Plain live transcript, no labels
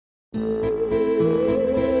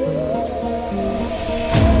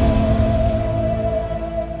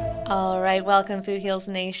right, welcome Food Heals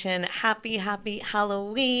Nation. Happy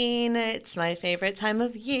Halloween. It's my favorite time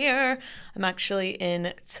of year. I'm actually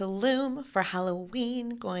in Tulum for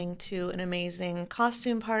Halloween, going to an amazing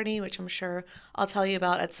costume party, which I'm sure I'll tell you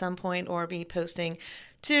about at some point or be posting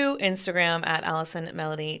to Instagram at Allison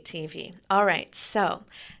Melody TV. All right, so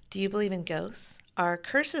do you believe in ghosts? Are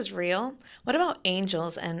curses real? What about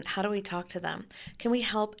angels and how do we talk to them? Can we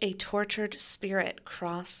help a tortured spirit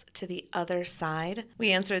cross to the other side?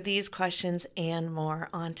 We answer these questions and more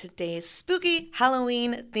on today's spooky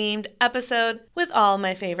Halloween themed episode with all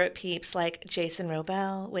my favorite peeps like Jason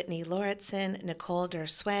Robel, Whitney Lauritsen, Nicole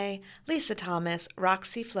Dersway, Lisa Thomas,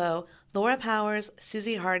 Roxy Flo, Laura Powers,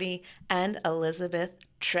 Susie Hardy, and Elizabeth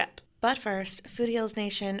Tripp. But first, Food Heals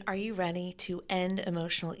Nation, are you ready to end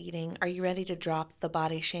emotional eating? Are you ready to drop the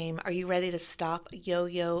body shame? Are you ready to stop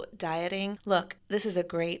yo-yo dieting? Look, this is a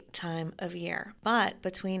great time of year, but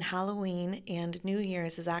between Halloween and New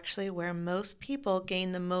Year's is actually where most people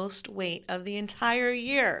gain the most weight of the entire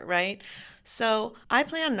year, right? So I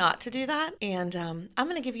plan not to do that, and I'm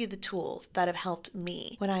going to give you the tools that have helped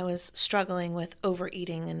me when I was struggling with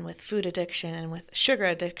overeating and with food addiction and with sugar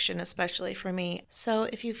addiction, especially for me. So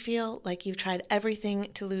if you feel like you've tried everything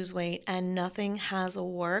to lose weight and nothing has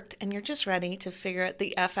worked and you're just ready to figure it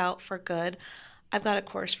the F out for good, I've got a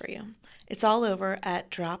course for you. It's all over at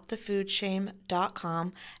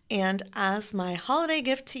dropthefoodshame.com, and as my holiday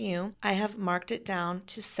gift to you, I have marked it down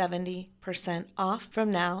to 70% off from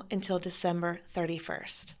now until December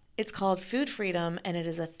 31st. It's called Food Freedom, and it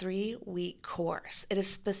is a 3-week course. It is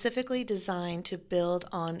specifically designed to build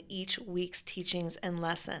on each week's teachings and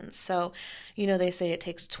lessons. So, they say it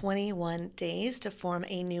takes 21 days to form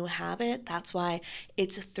a new habit. That's why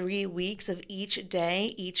it's 3 weeks of each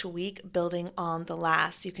day, each week building on the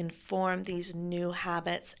last. You can form these new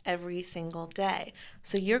habits every single day.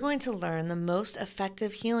 So you're going to learn the most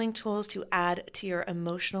effective healing tools to add to your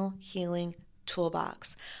emotional healing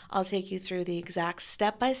toolbox. I'll take you through the exact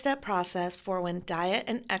step-by-step process for when diet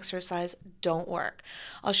and exercise don't work.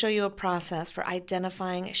 I'll show you a process for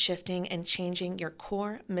identifying, shifting, and changing your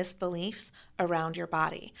core misbeliefs around your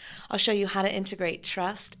body. I'll show you how to integrate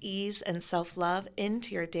trust, ease, and self-love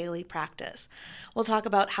into your daily practice. We'll talk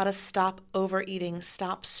about how to stop overeating,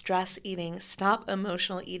 stop stress eating, stop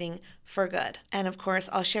emotional eating for good. And of course,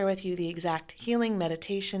 I'll share with you the exact healing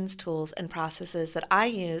meditations, tools, and processes that I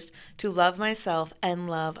used to love myself and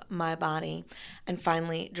love my body. And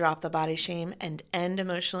finally, drop the body shame and end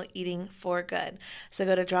emotional eating for good. So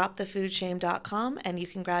go to dropthefoodshame.com and you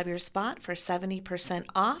can grab your spot for 70%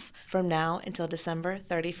 off from now until December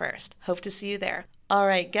 31st. Hope to see you there. All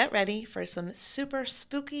right, get ready for some super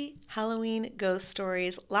spooky Halloween ghost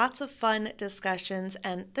stories, lots of fun discussions,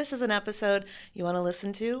 and this is an episode you want to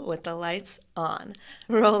listen to with the lights on.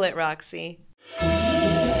 Roll it, Roxy.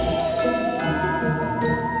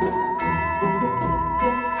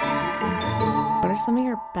 What are some of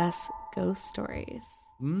your best ghost stories?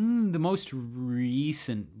 The most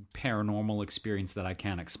recent paranormal experience that I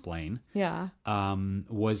can't explain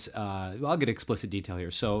was, I'll get explicit detail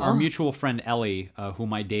here. So our mutual friend Ellie,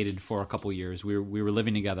 whom I dated for a couple years, we were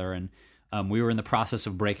living together and we were in the process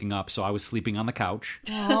of breaking up. So I was sleeping on the couch.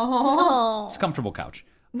 Oh. It's a comfortable couch.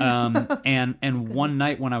 And one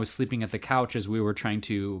night when I was sleeping at the couch as we were trying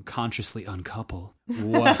to consciously uncouple,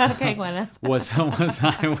 I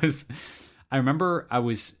remember I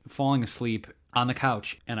was falling asleep on the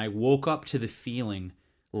couch, and I woke up to the feeling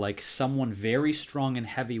like someone very strong and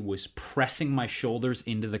heavy was pressing my shoulders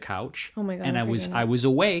into the couch. Oh my God. And I was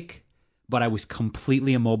awake, but I was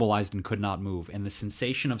completely immobilized and could not move. And the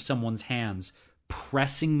sensation of someone's hands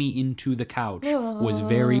pressing me into the couch was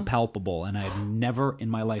very palpable, and I had never in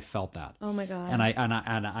my life felt that. Oh my God. And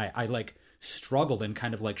I like struggled and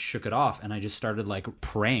kind of like shook it off, and I just started like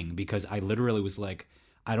praying because I literally was like,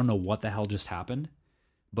 I don't know what the hell just happened.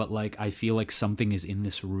 But like I feel like something is in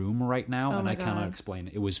this room right now, and I cannot explain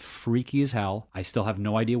it. It was freaky as hell. I still have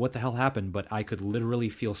no idea what the hell happened, but I could literally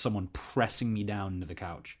feel someone pressing me down into the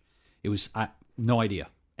couch. It was no idea.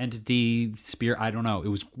 Entity, spirit, I don't know. It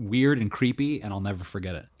was weird and creepy, and I'll never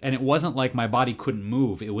forget it. And it wasn't like my body couldn't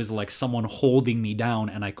move. It was like someone holding me down,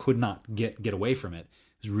 and I could not get away from it.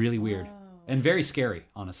 It was really weird and very scary,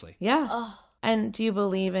 honestly. Yeah. Oh. And do you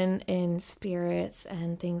believe in spirits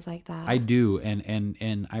and things like that? I do,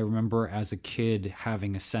 and I remember as a kid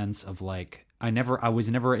having a sense of like I was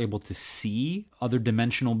never able to see other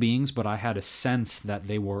dimensional beings, but I had a sense that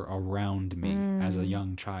they were around me as a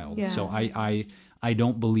young child. Yeah. So I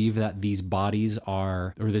don't believe that these bodies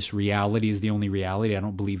are, or this reality is the only reality. I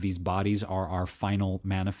don't believe these bodies are our final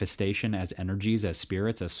manifestation as energies, as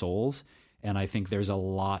spirits, as souls. And I think there's a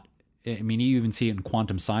lot I mean, you even see it in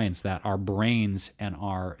quantum science that our brains and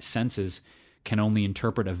our senses can only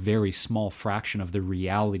interpret a very small fraction of the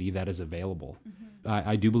reality that is available.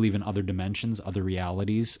 I do believe in other dimensions, other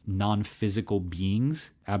realities, non-physical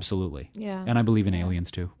beings. Absolutely. Yeah. And I believe in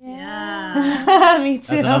aliens too. Yeah. Me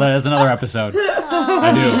too. That's another episode.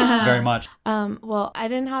 I do, very much. Well, I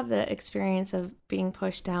didn't have the experience of being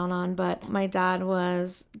pushed down on, but my dad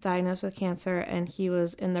was diagnosed with cancer and he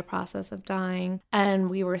was in the process of dying.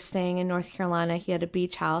 And we were staying in North Carolina. He had a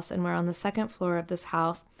beach house and we're on the second floor of this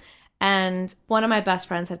house. And one of my best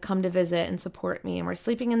friends had come to visit and support me. And we're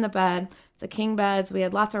sleeping in the bed. It's a king bed, so we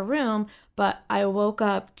had lots of room. But I woke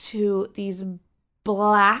up to these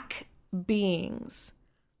black beings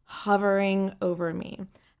hovering over me.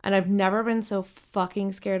 And I've never been so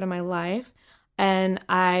fucking scared in my life. And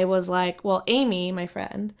I was like, well, Amy, my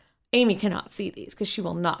friend, Amy cannot see these because she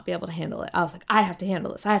will not be able to handle it. I was like, I have to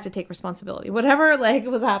handle this. I have to take responsibility. Whatever like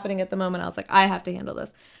was happening at the moment, I was like, I have to handle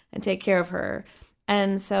this and take care of her.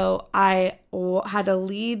 And so I had to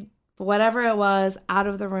lead whatever it was out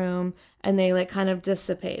of the room, and they like kind of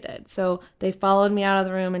dissipated. So they followed me out of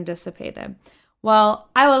the room and dissipated. Well,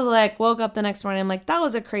 I was like, woke up the next morning. I'm like, that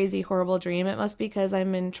was a crazy, horrible dream. It must be because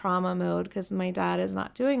I'm in trauma mode because my dad is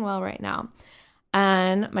not doing well right now.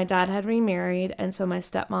 And my dad had remarried. And so my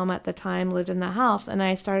stepmom at the time lived in the house. And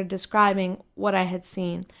I started describing what I had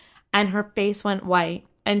seen. And her face went white.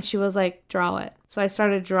 And she was like, draw it. So I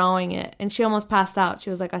started drawing it. And she almost passed out.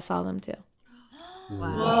 She was like, I saw them too.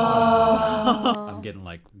 Wow. I'm getting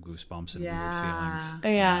like goosebumps and weird feelings.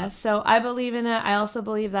 Yeah. So I believe in it. I also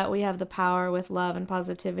believe that we have the power with love and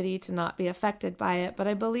positivity to not be affected by it. But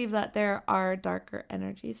I believe that there are darker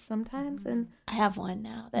energies sometimes. And I have one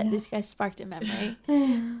now that this guy sparked a memory.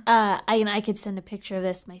 I could send a picture of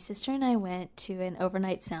this. My sister and I went to an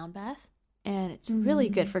overnight sound bath. And it's really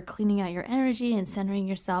good for cleaning out your energy and centering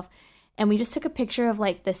yourself. And we just took a picture of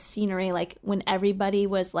like the scenery, like when everybody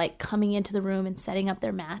was like coming into the room and setting up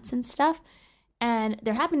their mats and stuff. And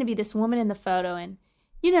there happened to be this woman in the photo. And,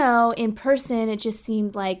 you know, in person, it just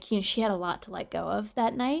seemed like, you know, she had a lot to let go of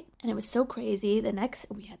that night. And it was so crazy.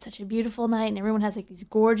 We had such a beautiful night and everyone has like these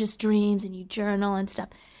gorgeous dreams and you journal and stuff.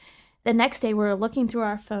 The next day, we're looking through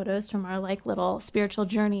our photos from our like little spiritual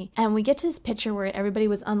journey. And we get to this picture where everybody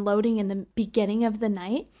was unloading in the beginning of the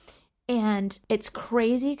night. And it's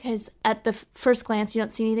crazy because at the first glance, you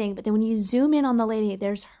don't see anything. But then when you zoom in on the lady,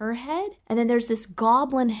 there's her head. And then there's this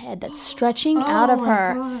goblin head that's stretching out of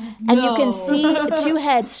her. God. And you can see two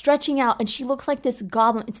heads stretching out. And she looks like this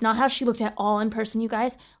goblin. It's not how she looked at all in person, you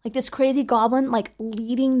guys. Like this crazy goblin, like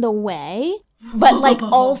leading the way. But like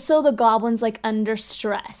also the goblin's like under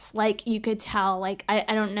stress. Like you could tell, like,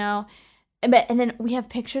 I don't know. And then we have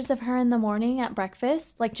pictures of her in the morning at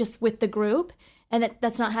breakfast, like just with the group. And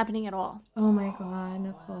that's not happening at all. Oh my God,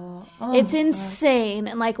 Nicole. Oh it's insane.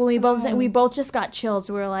 And like when we both just got chills.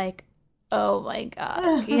 We were like, oh my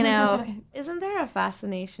God, you know. Isn't there a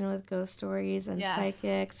fascination with ghost stories and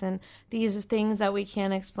psychics and these things that we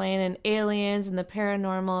can't explain and aliens and the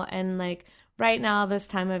paranormal and like right now, this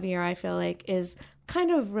time of year, I feel like is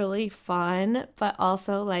kind of really fun, but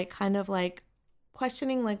also like kind of like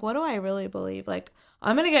questioning, like, what do I really believe? Like,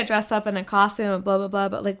 I'm going to get dressed up in a costume and blah, blah, blah,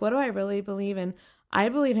 but like, what do I really believe in? I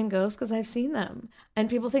believe in ghosts because I've seen them. And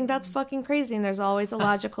people think that's fucking crazy. And there's always a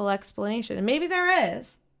logical explanation. And maybe there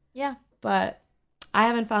is. Yeah. But I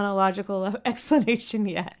haven't found a logical explanation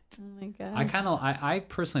yet. Oh my gosh. I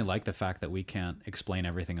personally like the fact that we can't explain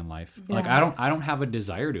everything in life. Yeah. Like I don't have a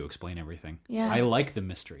desire to explain everything. Yeah. I like the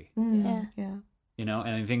mystery. Yeah. You know,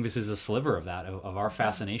 and I think this is a sliver of that, of our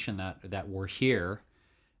fascination that we're here.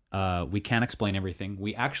 We can't explain everything.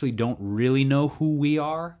 We actually don't really know who we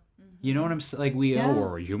are. You know what I'm saying? Like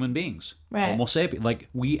we're human beings. Right. Homo sapien. Like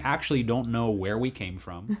we actually don't know where we came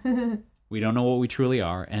from. We don't know what we truly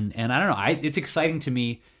are. And I don't know. It's exciting to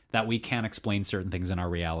me that we can't explain certain things in our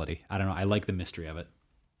reality. I don't know. I like the mystery of it.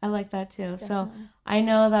 I like that too. Definitely. So I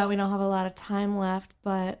know that we don't have a lot of time left,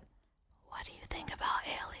 but what do you think about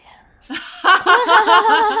aliens?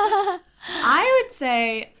 I would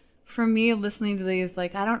say for me, listening to these,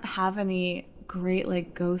 like I don't have any great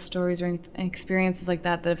like ghost stories or any experiences like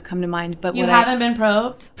that have come to mind. But you haven't been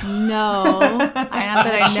probed? No, I have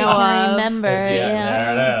that I know of. Remember,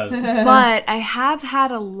 There it is. But I have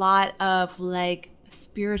had a lot of like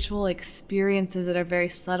spiritual experiences that are very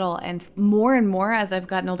subtle, and more as I've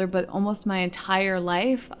gotten older, but almost my entire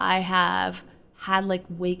life, I have had like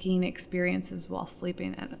waking experiences while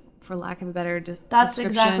sleeping, and for lack of a better description. That's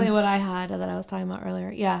exactly what I had that I was talking about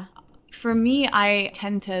earlier. Yeah. For me, I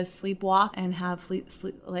tend to sleepwalk and have sleep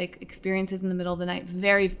like experiences in the middle of the night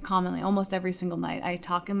very commonly, almost every single night. I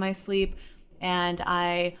talk in my sleep. and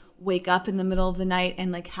I wake up in the middle of the night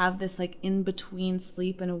and like have this like in between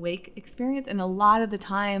sleep and awake experience. And a lot of the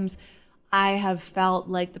times I have felt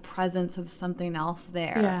like the presence of something else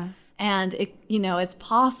there. Yeah. And it, it's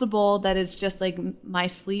possible that it's just like my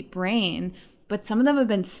sleep brain, but some of them have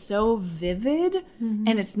been so vivid, and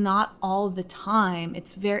it's not all the time.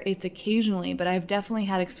 It's occasionally, but I've definitely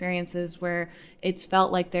had experiences where it's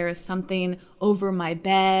felt like there is something over my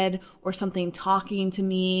bed or something talking to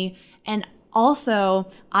me. And also,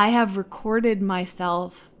 I have recorded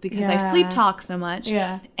myself because I sleep talk so much.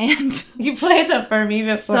 Yeah. And You played that for me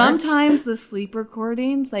before. sometimes the sleep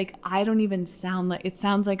recordings, like I don't even sound like, it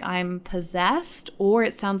sounds like I'm possessed, or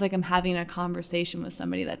it sounds like I'm having a conversation with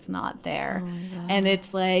somebody that's not there. And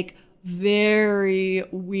it's like very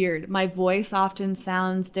weird. My voice often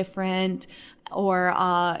sounds different,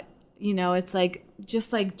 or it's like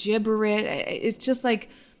just like gibberish. It's just like,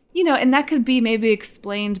 and that could be maybe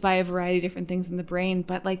explained by a variety of different things in the brain,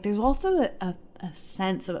 but like there's also a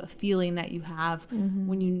sense of a feeling that you have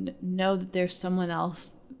when you know that there's someone else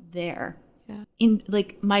there. Yeah. In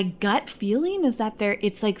like my gut feeling is that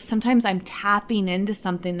it's like sometimes I'm tapping into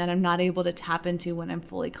something that I'm not able to tap into when I'm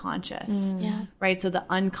fully conscious. Yeah. Right? So the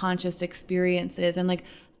unconscious experiences, and like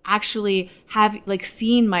actually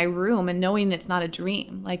seeing my room and knowing it's not a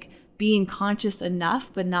dream, like being conscious enough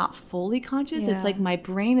but not fully conscious. Yeah. It's like my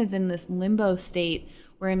brain is in this limbo state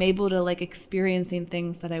where I'm able to like experiencing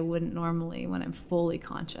things that I wouldn't normally when I'm fully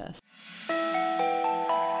conscious.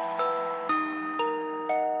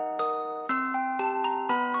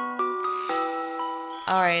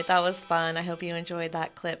 All right, that was fun. I hope you enjoyed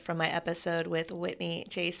that clip from my episode with Whitney,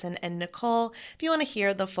 Jason, and Nicole. If you want to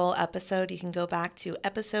hear the full episode, you can go back to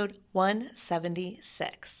episode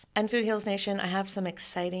 176. And Food Heals Nation, I have some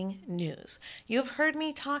exciting news. You've heard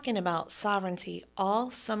me talking about sovereignty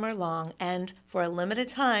all summer long, and for a limited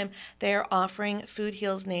time, they are offering Food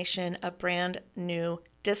Heals Nation a brand new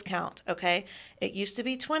discount, okay? It used to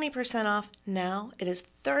be 20% off. Now it is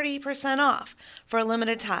 30% off for a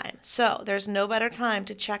limited time. So there's no better time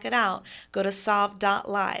to check it out. Go to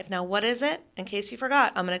Sov.live. Now, what is it? In case you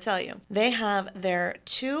forgot, I'm going to tell you. They have their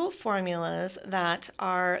 2 formulas that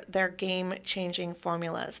are their game-changing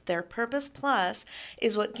formulas. Their Purpose Plus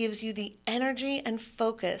is what gives you the energy and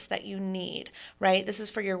focus that you need, right? This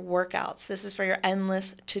is for your workouts. This is for your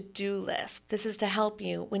endless to-do list. This is to help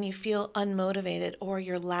you when you feel unmotivated or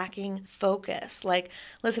you're lacking focus. Like,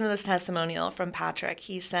 listen to this testimonial from Patrick.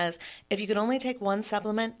 He says, if you could only take one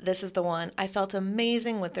supplement, this is the one. I felt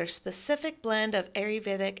amazing with their specific blend of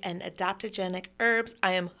Ayurvedic and adaptogenic herbs.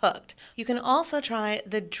 I am hooked. You can also try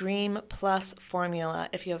the Dream Plus formula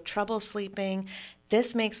if you have trouble sleeping.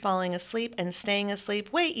 This makes falling asleep and staying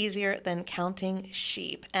asleep way easier than counting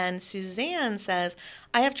sheep. And Suzanne says,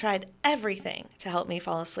 I have tried everything to help me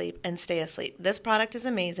fall asleep and stay asleep. This product is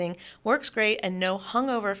amazing, works great, and no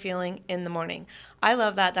hungover feeling in the morning. I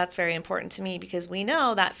love that. That's very important to me because we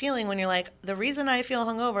know that feeling when you're like, the reason I feel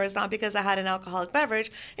hungover is not because I had an alcoholic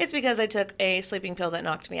beverage, it's because I took a sleeping pill that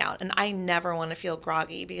knocked me out. And I never want to feel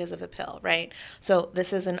groggy because of a pill, right? So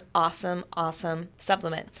this is an awesome, awesome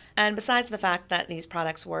supplement. And besides the fact that these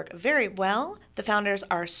products work very well, the founders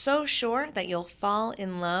are so sure that you'll fall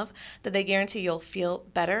in love that they guarantee you'll feel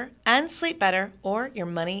better and sleep better or your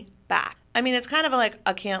money back. I mean, it's kind of like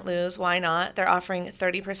a can't lose. Why not? They're offering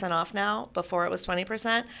 30% off now. Before it was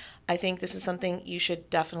 20%. I think this is something you should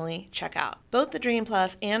definitely check out. Both the Dream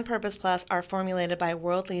Plus and Purpose Plus are formulated by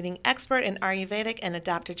world-leading expert in Ayurvedic and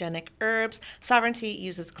adaptogenic herbs. Sovereignty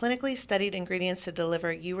uses clinically studied ingredients to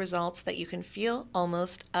deliver you results that you can feel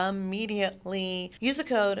almost immediately. Use the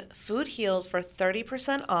code FOODHEALS for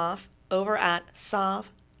 30% off over at sov.live.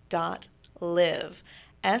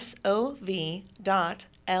 SOV.LIVE.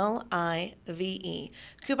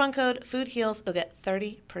 Coupon code FOODHEALS. You'll get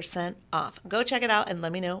 30% off. Go check it out and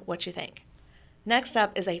let me know what you think. Next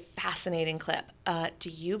up is a fascinating clip.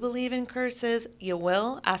 Do you believe in curses? You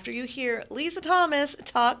will after you hear Lisa Thomas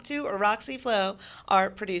talk to Roxy Flo,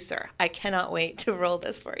 our producer. I cannot wait to roll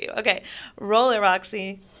this for you. Okay, roll it,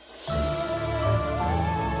 Roxy.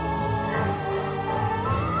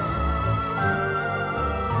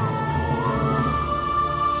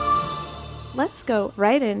 Let's go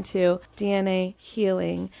right into DNA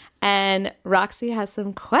healing. And Roxy has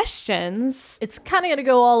some questions. It's kind of going to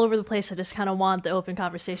go all over the place. I just kind of want the open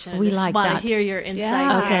conversation. We just like want that. to hear your insight.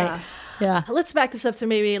 Yeah. Okay. Yeah. Let's back this up to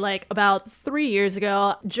maybe like about 3 years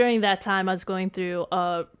ago. During that time, I was going through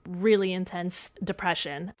a really intense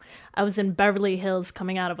depression. I was in Beverly Hills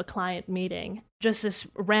coming out of a client meeting. Just this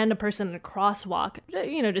random person in a crosswalk,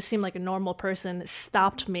 just seemed like a normal person,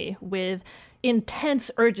 stopped me with,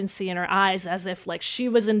 intense urgency in her eyes, as if like she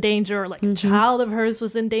was in danger or like a child of hers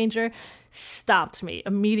was in danger, stopped me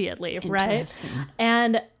immediately, right?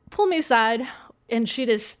 And pulled me aside, and she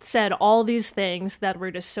just said all these things that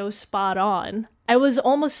were just so spot on. I was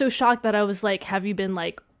almost so shocked that I was like, have you been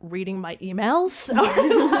like reading my emails?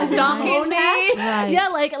 Stalking me? Right. Yeah,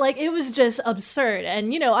 like it was just absurd.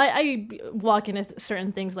 And, you know, I walk into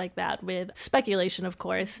certain things like that with speculation, of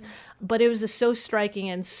course, but it was just so striking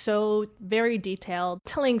and so very detailed,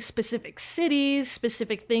 telling specific cities,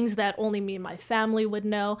 specific things that only me and my family would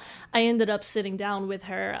know. I ended up sitting down with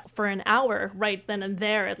her for an hour right then and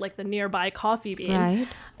there at like the nearby Coffee Bean. Right.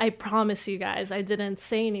 I promise you guys, I didn't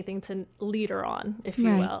say anything to lead her on, if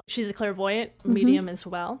you will. She's a clairvoyant, medium as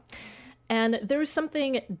well. And there was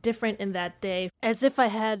something different in that day, as if I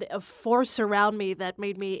had a force around me that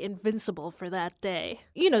made me invincible for that day.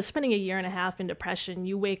 You know, spending a year and a half in depression,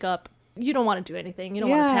 you wake up, you don't want to do anything. You don't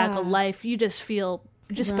want to tackle life. You just feel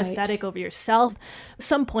just pathetic over yourself.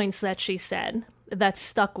 Some points that she said that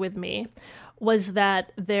stuck with me was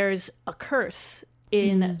that there's a curse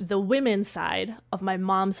in the women's side of my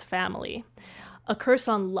mom's family, a curse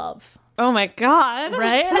on love. Oh my God.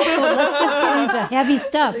 Right? Let's just get into heavy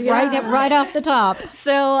stuff right off the top.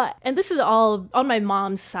 So, and this is all on my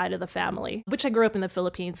mom's side of the family, which I grew up in the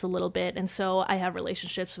Philippines a little bit. And so I have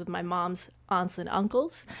relationships with my mom's aunts and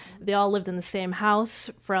uncles. They all lived in the same house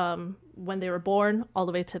from when they were born all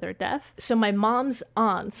the way to their death. So my mom's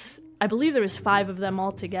aunts, I believe there was 5 of them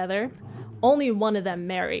all together. Only one of them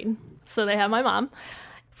married. So they have my mom.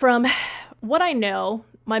 From what I know,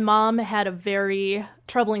 my mom had a very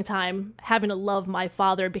troubling time having to love my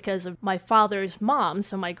father because of my father's mom,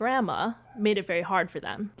 so my grandma, made it very hard for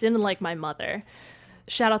them. Didn't like my mother.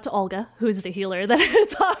 Shout out to Olga, who's the healer that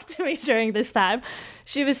talked to me during this time.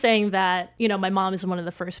 She was saying that, you know, my mom is one of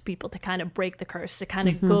the first people to kind of break the curse, to kind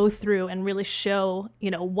of go through and really show,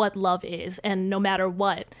 you know, what love is. And no matter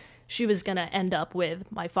what, she was going to end up with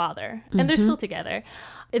my father. And they're still together.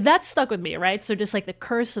 That stuck with me, right? So just like the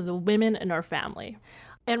curse of the women in our family.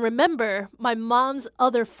 And remember, my mom's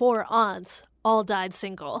other 4 aunts all died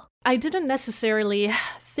single. I didn't necessarily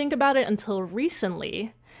think about it until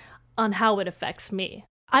recently on how it affects me.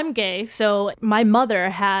 I'm gay, so my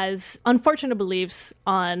mother has unfortunate beliefs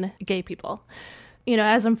on gay people. You know,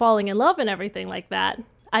 as I'm falling in love and everything like that,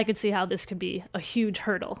 I could see how this could be a huge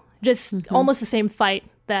hurdle. Just almost the same fight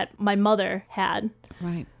that my mother had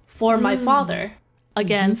for my father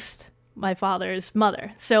against my father's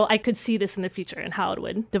mother. So I could see this in the future and how it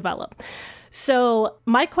would develop. So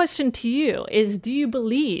my question to you is, do you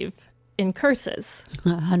believe in curses?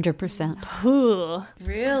 100%. Ooh.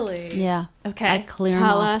 Really? Yeah. Okay. I clear them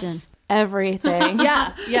Tell often. us everything.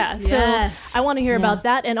 Yeah. So I want to hear about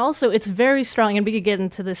that. And also it's very strong, and we could get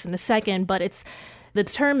into this in a second, but it's the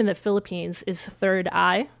term in the Philippines is third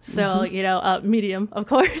eye. So, you know, medium, of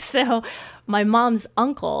course. So my mom's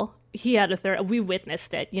uncle, he had a third, we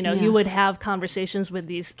witnessed it, you know, he would have conversations with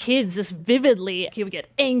these kids just vividly. He would get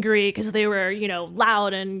angry because they were, you know,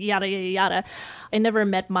 loud and yada, yada, yada. I never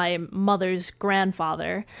met my mother's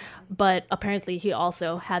grandfather, but apparently he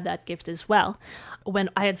also had that gift as well. When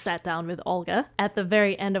I had sat down with Olga, at the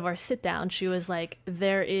very end of our sit down, she was like,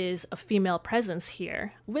 there is a female presence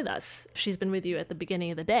here with us. She's been with you at the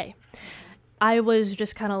beginning of the day. I was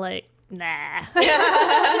just kind of like, nah.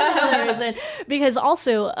 There isn't. Because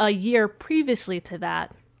also a year previously to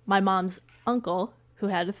that, my mom's uncle, who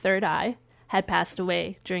had a third eye, had passed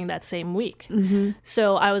away during that same week.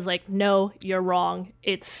 So I was like, no, you're wrong.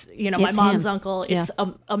 It's, you know, It's my mom's him. uncle. It's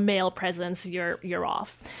a male presence. You're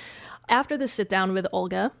off. After the sit down with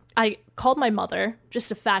Olga, I called my mother just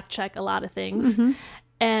to fact check a lot of things.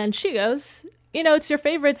 And she goes, you know, it's your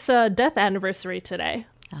favorite's death anniversary today.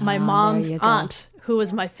 My mom's you go. aunt, who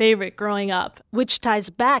was my favorite growing up, which ties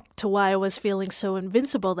back to why I was feeling so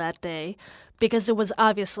invincible that day, because it was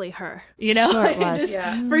obviously her, you know? Sure it was.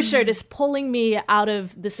 Just, for sure, just pulling me out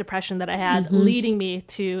of the suppression that I had, leading me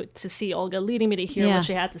to see Olga, leading me to hear what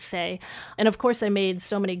she had to say. And of course, I made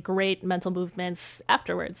so many great mental movements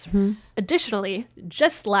afterwards. Additionally,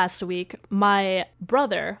 just last week, my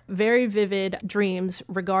brother, very vivid dreams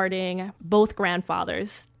regarding both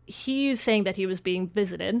grandfathers. He was saying that he was being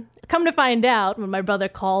visited. Come to find out, when my brother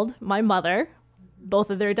called my mother,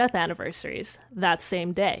 both of their death anniversaries that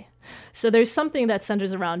same day. So there's something that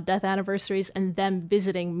centers around death anniversaries and them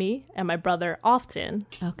visiting me and my brother often.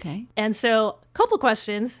 Okay. And so, couple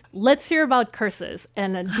questions. Let's hear about curses.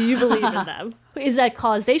 And do you believe in them? Is that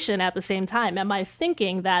causation at the same time? Am I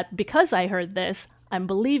thinking that because I heard this, I'm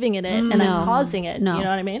believing in it and I'm causing it? No. You know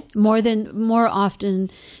what I mean? More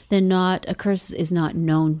often than not, a curse is not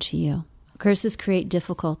known to you. A Curses create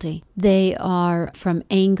difficulty. They are from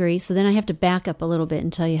angry. So then I have to back up a little bit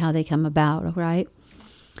and tell you how they come about, all right?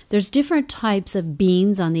 There's different types of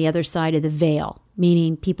beings on the other side of the veil,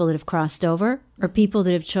 meaning people that have crossed over or people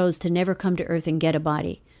that have chose to never come to earth and get a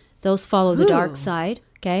body. Those follow the dark side,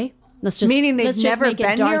 okay? Meaning they've never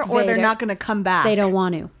been here, or they're not going to come back. They don't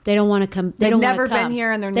want to. They don't want to come. They've never been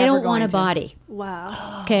here, and they don't want a body.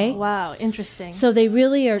 Wow. Okay. Wow. Interesting. So they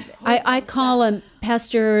really are. I call them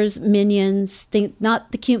pesters, minions.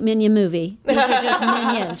 Not the cute Minion movie. These are just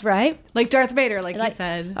minions, right? Like Darth Vader, like you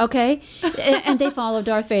said. Okay. And they follow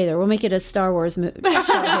Darth Vader. We'll make it a Star Wars movie.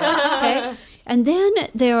 Okay. And then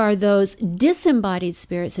there are those disembodied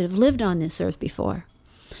spirits that have lived on this earth before,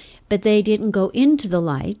 but they didn't go into the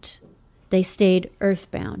light. They stayed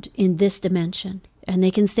earthbound in this dimension. And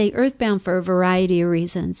they can stay earthbound for a variety of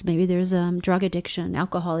reasons. Maybe there's drug addiction,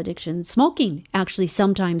 alcohol addiction. Smoking actually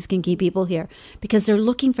sometimes can keep people here because they're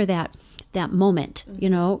looking for that moment,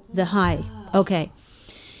 the high. Okay.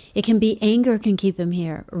 It can be anger can keep them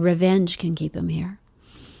here. Revenge can keep them here.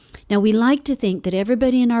 Now, we like to think that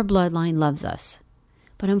everybody in our bloodline loves us.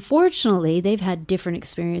 But unfortunately, they've had different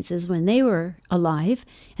experiences when they were alive,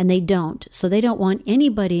 and they don't. So they don't want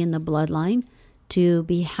anybody in the bloodline to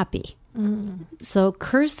be happy. So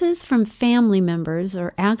curses from family members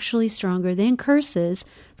are actually stronger than curses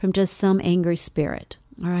from just some angry spirit.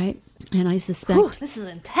 All right? And I suspect... This is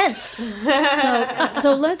intense.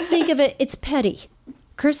 So let's think of it. It's petty.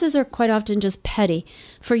 Curses are quite often just petty.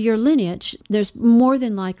 For your lineage, there's more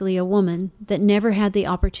than likely a woman that never had the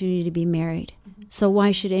opportunity to be married. So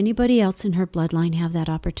why should anybody else in her bloodline have that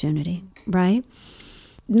opportunity, right?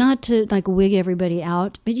 Not to wig everybody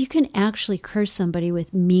out, but you can actually curse somebody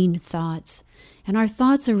with mean thoughts. And our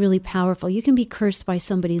thoughts are really powerful. You can be cursed by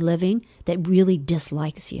somebody living that really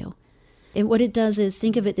dislikes you. And what it does is,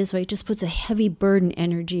 think of it this way, it just puts a heavy burden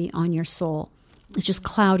energy on your soul. It's just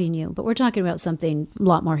clouding you. But we're talking about something a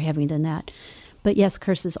lot more heavy than that. But yes,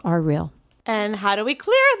 curses are real. And how do we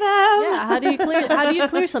clear them? Yeah, how do you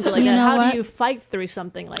clear something like that? How do you fight through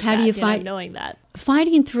something like that? How do you fight? Knowing that?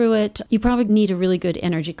 Fighting through it, you probably need a really good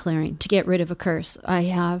energy clearing to get rid of a curse. I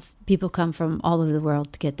have people come from all over the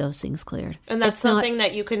world to get those things cleared. And that's something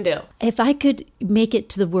that you can do. If I could make it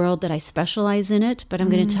to the world that I specialize in it, but I'm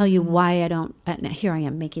going to tell you why I don't. Here I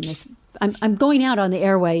am making this. I'm going out on the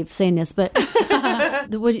airwave saying this, but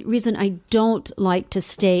the reason I don't like to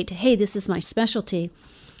state, hey, this is my specialty,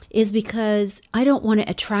 is because I don't want to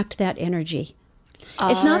attract that energy.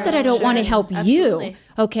 It's not that I don't want to help you,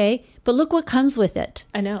 okay? But look what comes with it.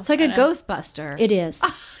 I know. It's like a Ghostbuster. It is.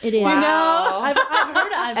 It is. Wow.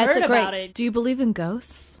 I've heard about it. Do you believe in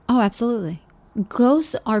ghosts? Oh, absolutely.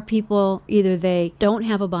 Ghosts are people, either they don't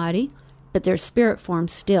have a body, but they're spirit form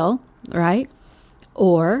still, right?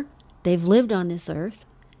 Or they've lived on this earth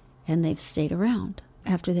and they've stayed around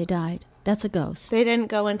after they died. That's a ghost. They didn't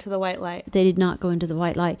go into the white light. They did not go into the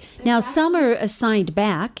white light. Now, some are assigned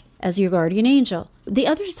back as your guardian angel. The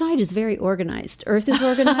other side is very organized. Earth is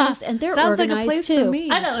organized, and they're sounds organized like a place too. For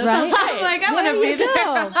me. I know. Right? I'm like, I want to be there.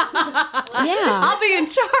 Yeah. I'll be in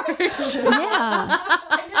charge.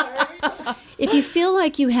 Yeah. If you feel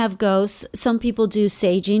like you have ghosts, some people do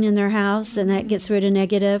saging in their house, and that gets rid of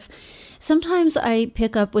negative. Sometimes I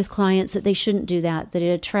pick up with clients that they shouldn't do that it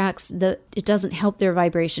attracts it doesn't help their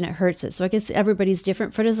vibration, it hurts it. So I guess everybody's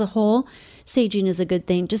different. For it as a whole, saging is a good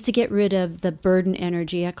thing just to get rid of the burden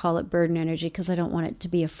energy. I call it burden energy because I don't want it to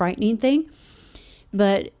be a frightening thing.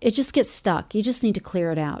 But it just gets stuck. You just need to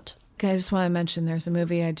clear it out. Okay, I just want to mention there's a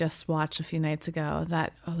movie I just watched a few nights ago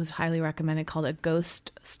that was highly recommended called A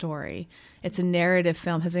Ghost Story. It's a narrative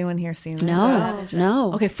film. Has anyone here seen it?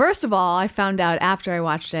 No. Okay, first of all, I found out after I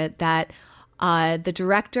watched it that the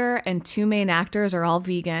director and two main actors are all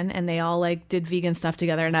vegan, and they all did vegan stuff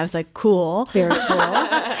together, and I was like, cool. Very cool.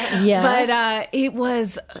 Yes. But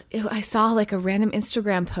I saw a random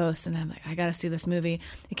Instagram post, and I'm like, I gotta see this movie.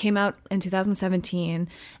 It came out in 2017,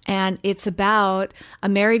 and it's about a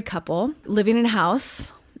married couple living in a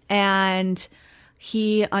house, and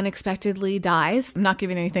he unexpectedly dies. I'm not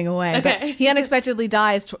giving anything away, but he unexpectedly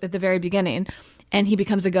dies at the very beginning, and he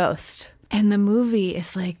becomes a ghost. And the movie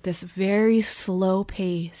is this very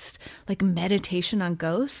slow-paced, meditation on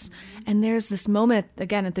ghosts. And there's this moment,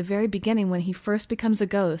 again, at the very beginning when he first becomes a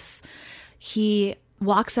ghost, he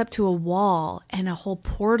walks up to a wall and a whole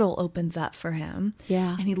portal opens up for him.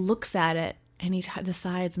 Yeah. And he looks at it and he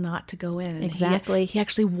decides not to go in. And Exactly. He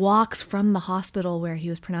actually walks from the hospital where he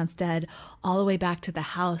was pronounced dead all the way back to the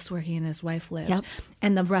house where he and his wife lived. Yep.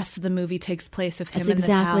 And the rest of the movie takes place of him That's in this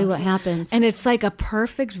exactly house. what happens. And it's like a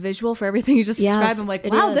perfect visual for everything you just Yes, described. I'm like,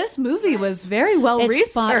 it wow, is. this movie was very well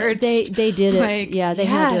It's spot- researched. They did it. Like, Yeah, they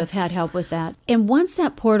had to have yes. had help with that. And once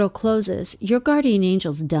that portal closes, your guardian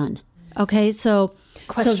angel's done. Okay, so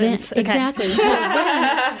Questions. So then, Okay. exactly. So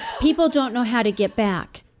then people don't know how to get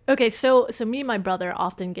back. Okay, so me and my brother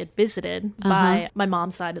often get visited by my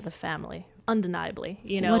mom's side of the family. Undeniably,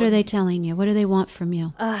 you know. What are they telling you? What do they want from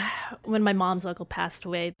you? When my mom's uncle passed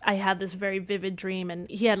away, I had this very vivid dream, and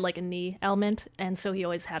he had like a knee ailment, and so he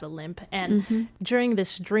always had a limp. And during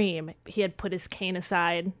this dream, he had put his cane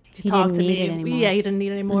aside to He talk didn't to need me. it anymore. Yeah, he didn't need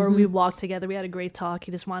it anymore. We walked together. We had a great talk.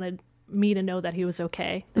 He just wanted me to know that he was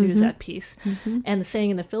okay, that he was at peace. And the saying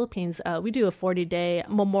in the Philippines, we do a 40-day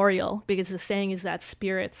memorial, because the saying is that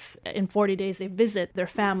spirits in 40 days, they visit their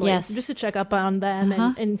family Yes. just to check up on them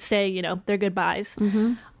and say, you know, their goodbyes.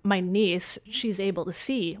 My niece, she's able to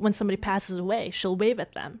see when somebody passes away, she'll wave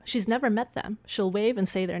at them. She's never met them. She'll wave and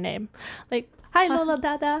say their name. Like, hi, Lola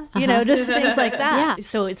Dada. You know, just things like that. Yeah.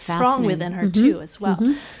 So it's strong Fascinating. within her too as well.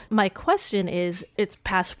 My question is, it's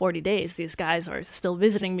past 40 days. These guys are still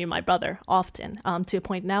visiting me, my brother, often, to a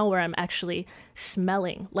point now where I'm actually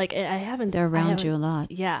smelling. Like I haven't. They're I around haven't- you a lot.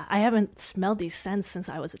 Yeah, I haven't smelled these scents since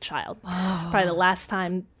I was a child. Probably the last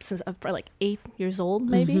time since for like 8 years old,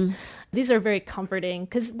 maybe. These are very comforting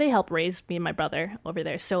because they help raise me and my brother over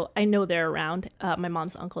there. So I know they're around. My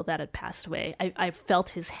mom's uncle that had passed away, I felt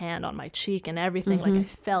his hand on my cheek and everything. Like I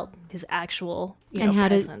felt his actual, And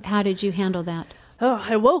presence. how did you handle that? Oh,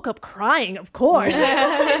 I woke up crying, of course.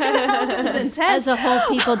 It was intense. As a whole,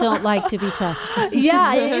 people don't like to be touched.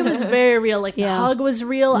 Yeah, it was very real. Like the Yeah. hug was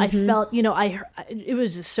real. I felt, it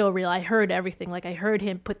was just so real. I heard everything. Like I heard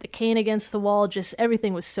him put the cane against the wall. Just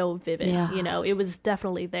everything was so vivid. Yeah. It was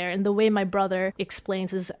definitely there. And the way my brother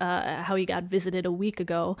explains is how he got visited a week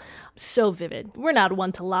ago, so vivid. We're not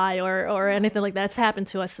one to lie or anything like that. It's happened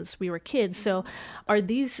to us since we were kids. So are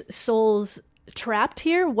these souls trapped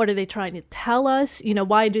here? What are they trying to tell us?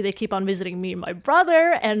 Why do they keep on visiting me and my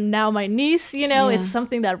brother and now my niece? It's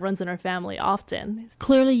something that runs in our family often.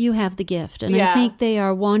 Clearly, you have the gift. And I Yeah. think they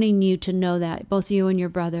are wanting you to know that, both you and your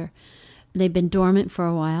brother. They've been dormant for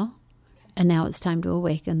a while, and now it's time to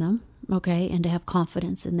awaken them, okay, and to have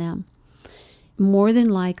confidence in them. More than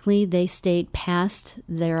likely, they stayed past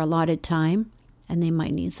their allotted time, and they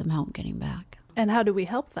might need some help getting back. And how do we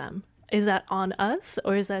help them? Is that on us,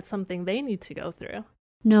 or is that something they need to go through?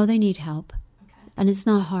 No, they need help. And it's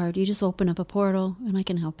not hard. You just open up a portal, and I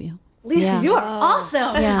can help you. Lisa, Yeah. you are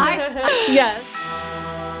awesome. Yeah. Yes.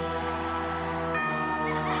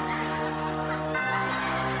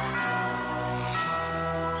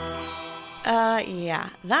 Yeah,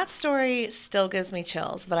 that story still gives me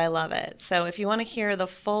chills, but I love it. So if you want to hear the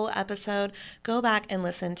full episode, go back and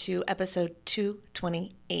listen to episode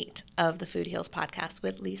 228 of the Food Heals podcast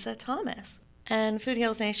with Lisa Thomas. And Food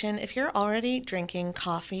Heals Nation, if you're already drinking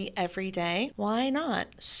coffee every day, why not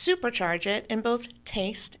supercharge it in both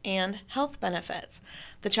taste and health benefits?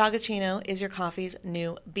 The Chagachino is your coffee's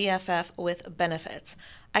new BFF with benefits.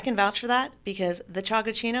 I can vouch for that because the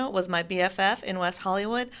Chagachino was my BFF in West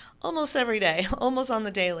Hollywood almost every day, almost on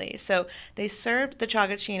the daily. So they served the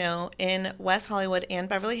Chagachino in West Hollywood and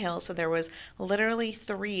Beverly Hills. So there was literally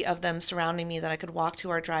 3 of them surrounding me that I could walk to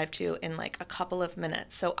or drive to in like a couple of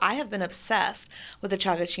minutes. So I have been obsessed with the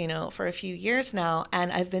Chagachino for a few years now,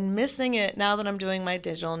 and I've been missing it now that I'm doing my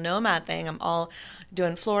digital nomad thing. I'm all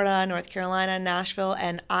doing Florida, North Carolina, Nashville,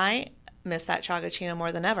 and I miss that Chagachino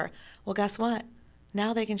more than ever. Well, guess what?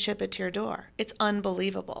 Now they can ship it to your door. It's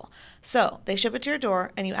unbelievable. So they ship it to your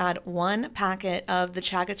door and you add 1 packet of the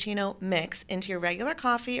Chagachino mix into your regular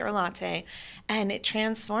coffee or latte, and it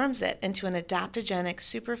transforms it into an adaptogenic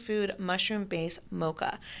superfood mushroom-based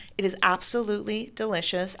mocha. It is absolutely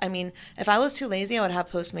delicious. I mean, if I was too lazy, I would have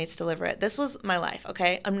Postmates deliver it. This was my life,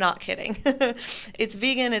 okay? I'm not kidding. It's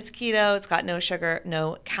vegan, it's keto, it's got no sugar,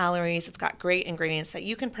 no calories. It's got great ingredients that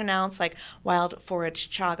you can pronounce like wild forage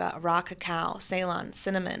chaga, raw cacao, Ceylon,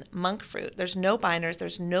 cinnamon, monk fruit. There's no binders,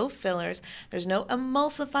 there's no fillers, there's no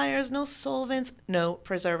emulsifiers, no solvents, no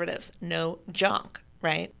preservatives, no junk.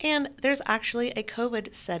 right? And there's actually a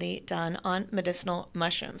COVID study done on medicinal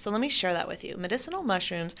mushrooms. So let me share that with you. Medicinal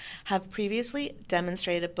mushrooms have previously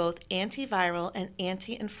demonstrated both antiviral and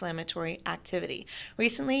anti-inflammatory activity.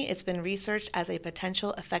 Recently, it's been researched as a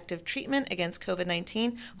potential effective treatment against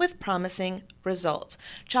COVID-19 with promising results.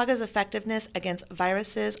 Chaga's effectiveness against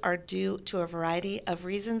viruses are due to a variety of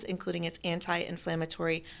reasons, including its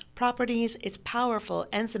anti-inflammatory properties, its powerful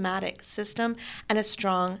enzymatic system, and a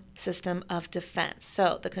strong system of defense.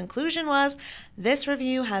 So the conclusion was this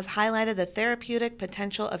review has highlighted the therapeutic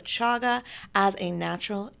potential of chaga as a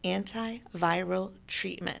natural antiviral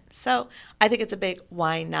treatment. So I think it's a big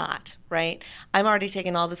why not, right? I'm already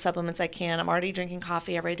taking all the supplements I can. I'm already drinking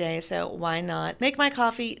coffee every day. So why not make my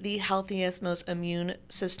coffee the healthiest, most immune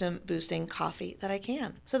system boosting coffee that I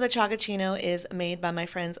can? So the Chagachino is made by my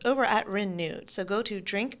friends over at Renewed. So go to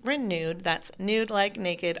Drink Renewed, that's nude like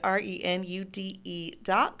naked, RENUDE.com.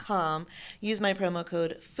 Use my promo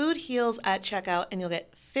code FOODHEALS at checkout and you'll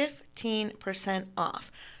get 15%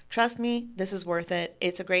 off. Trust me, this is worth it.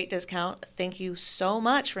 It's a great discount. Thank you so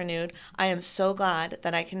much, Renewed. I am so glad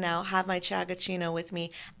that I can now have my Chagachino with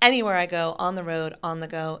me anywhere I go, on the road, on the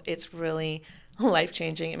go. It's really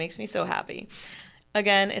life-changing. It makes me so happy.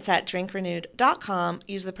 Again, it's at drinkrenewed.com.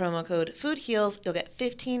 Use the promo code FOODHEALS. You'll get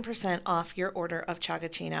 15% off your order of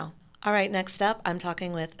Chagachino. All right, next up, I'm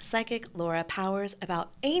talking with psychic Laura Powers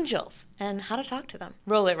about angels and how to talk to them.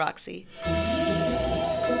 Roll it, Roxy.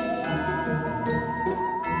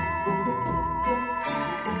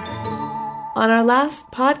 On our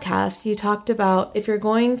last podcast, you talked about if you're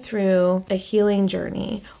going through a healing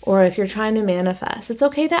journey or if you're trying to manifest, it's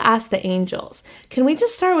okay to ask the angels. Can we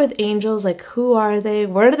just start with angels? Like, who are they?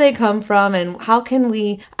 Where do they come from? And how can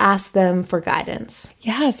we ask them for guidance?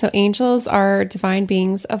 Yeah, so angels are divine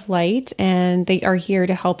beings of light, and they are here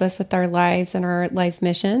to help us with our lives and our life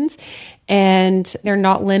missions. And they're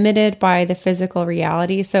not limited by the physical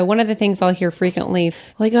reality. So one of the things I'll hear frequently,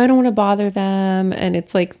 like, I don't want to bother them. And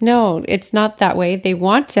it's like, no, it's not that way. They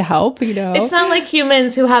want to help, you know. It's not like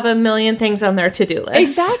humans who have a million things on their to-do list.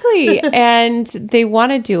 Exactly. And they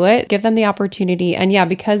want to do it. Give them the opportunity. And yeah,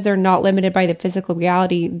 because they're not limited by the physical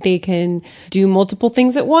reality, they can do multiple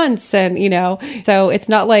things at once. And, you know, so it's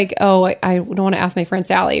not like, oh, I don't want to ask my friend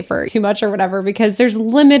Sally for too much or whatever, because there's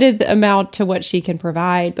limited amount to what she can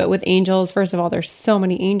provide. But with angels, first of all, there's so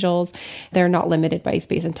many angels. They're not limited by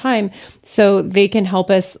space and time. So they can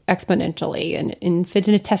help us exponentially and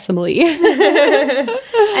infinitesimally.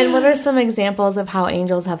 And what are some examples of how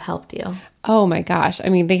angels have helped you? Oh my gosh. I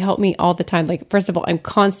mean, they help me all the time. Like, first of all, I'm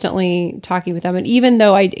constantly talking with them. And even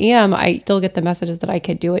though I still get the messages that I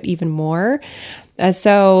could do it even more.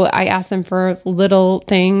 So I ask them for little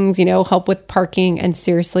things, you know, help with parking. And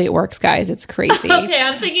seriously, it works, guys. It's crazy. Okay,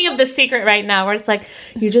 I'm thinking of The Secret right now, where it's like,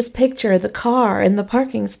 you just picture the car in the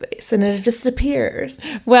parking space and it just appears.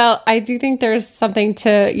 Well, I do think there's something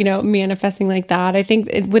to, you know, manifesting like that. I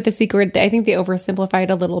think with The Secret, I think they oversimplify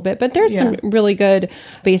it a little bit, but there's some really good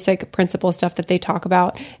basic principle stuff that they talk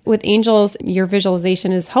about. With angels, your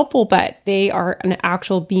visualization is helpful, but they are an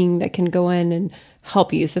actual being that can go in and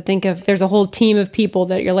help you. So think of, there's a whole team of people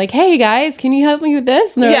that you're like, hey guys, can you help me with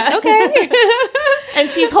this? And they're like, okay. And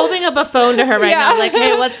she's holding up a phone to her right now, like,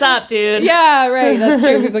 hey, what's up, dude? Yeah, right. That's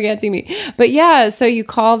true. People can't see me. But yeah, so you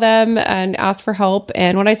call them and ask for help.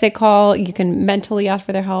 And when I say call, you can mentally ask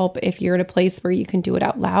for their help. If you're in a place where you can do it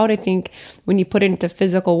out loud, I think when you put it into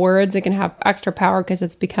physical words, it can have extra power because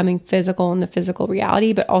it's becoming physical in the physical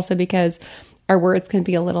reality, but also because our words can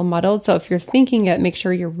be a little muddled. So if you're thinking it, make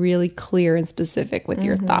sure you're really clear and specific with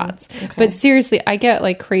your thoughts. Okay. But seriously, I get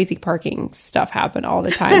like crazy parking stuff happen all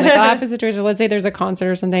the time. Like I'll have a situation, let's say there's a concert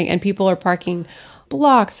or something and people are parking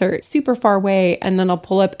blocks or super far away, and then I'll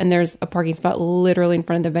pull up and there's a parking spot literally in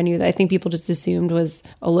front of the venue that I think people just assumed was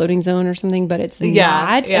a loading zone or something, but it's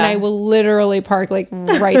not. And I will literally park like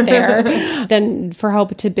right there. Then for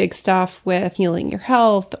help to big stuff with healing your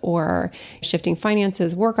health or shifting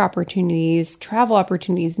finances, work opportunities, travel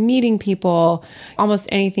opportunities, meeting people, almost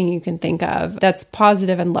anything you can think of that's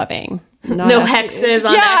positive and loving. No hexes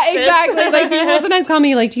on X's. Exactly. Like people sometimes call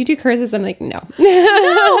me like, do you do curses? I'm like, no. Sorry,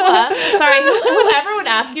 whoever would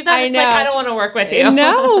ask you that, it's like, I don't want to work with you.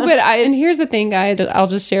 No, but and here's the thing, guys, I'll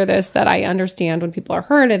just share this, that I understand when people are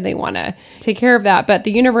hurt and they want to take care of that, but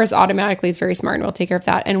the universe automatically is very smart and will take care of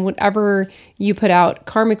that. And whatever you put out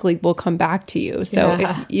karmically will come back to you. So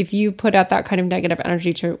if you put out that kind of negative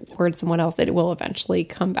energy towards someone else, it will eventually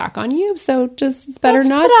come back on you. So just it's better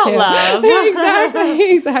not to. Love.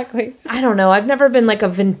 Exactly. I don't know. I've never been like a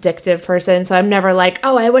vindictive person. So I'm never like,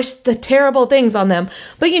 oh, I wish the terrible things on them.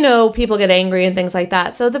 But people get angry and things like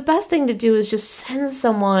that. So the best thing to do is just send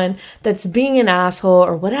someone that's being an asshole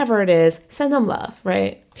or whatever it is, send them love,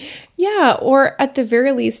 right? Yeah, or at the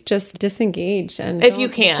very least, just disengage. And if you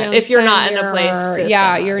can, if you're not in a place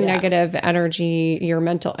to your negative energy, your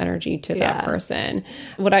mental energy to that person.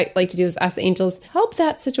 What I like to do is ask the angels, help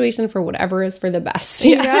that situation for whatever is for the best,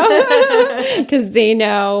 you know? Because they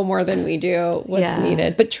know more than we do what's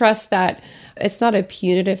needed. But trust that it's not a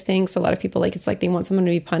punitive thing. So a lot of people it's like they want someone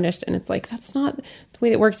to be punished, and it's like, that's not the way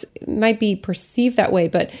that works. It might be perceived that way,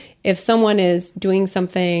 but if someone is doing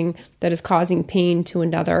something that is causing pain to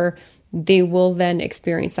another, they will then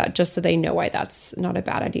experience that just so they know why that's not a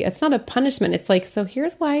bad idea. It's not a punishment. It's like, so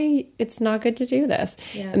here's why it's not good to do this.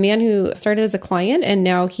 A man who started as a client and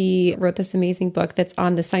now he wrote this amazing book that's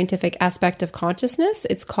on the scientific aspect of consciousness.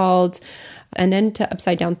 It's called An End to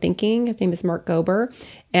Upside Down Thinking. His name is Mark Gober.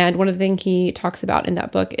 And one of the things he talks about in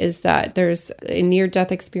that book is that there's in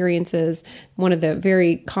near-death experiences, one of the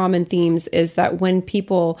very common themes is that when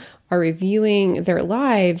people are reviewing their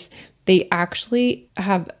lives, they actually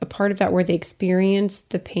have a part of that where they experience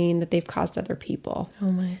the pain that they've caused other people.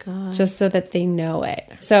 Oh my God. Just so that they know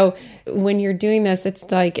it. So when you're doing this, it's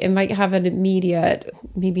like, it might have an immediate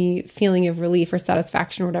maybe feeling of relief or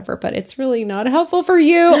satisfaction or whatever, but it's really not helpful for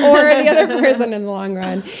you or the other person in the long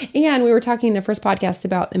run. And we were talking in the first podcast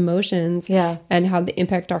about emotions and how they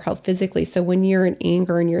impact our health physically. So when you're in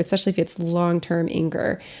anger and especially if it's long-term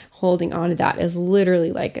anger, holding on to that is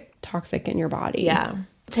literally like toxic in your body. Yeah.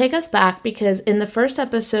 Take us back, because in the first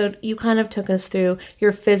episode, you kind of took us through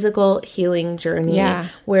your physical healing journey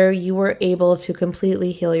where you were able to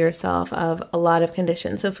completely heal yourself of a lot of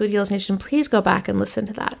conditions. So Food Heals Nation, please go back and listen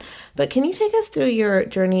to that. But can you take us through your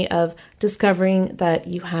journey of discovering that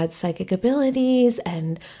you had psychic abilities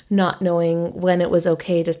and not knowing when it was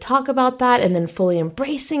okay to talk about that and then fully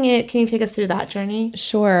embracing it? Can you take us through that journey?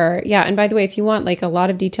 Sure. Yeah. And by the way, if you want like a lot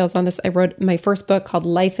of details on this, I wrote my first book called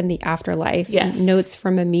Life in the Afterlife. Yes. Notes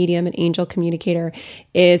from a Medium, an Angel Communicator,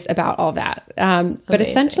 is about all that. But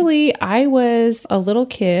essentially, I was a little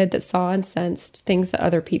kid that saw and sensed things that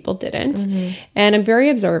other people didn't. And I'm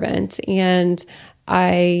very observant, and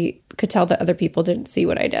I could tell that other people didn't see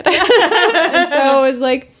what I did. And so it was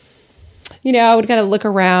like, I would kind of look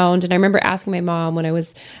around, and I remember asking my mom when I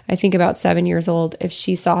was, I think about 7 years old, if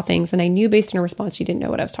she saw things, and I knew based on her response, she didn't know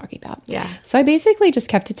what I was talking about. Yeah. So I basically just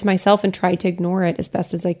kept it to myself and tried to ignore it as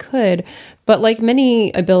best as I could. But like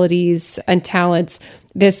many abilities and talents,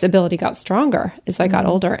 this ability got stronger as I got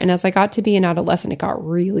older. And as I got to be an adolescent, it got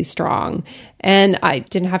really strong. And I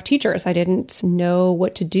didn't have teachers. I didn't know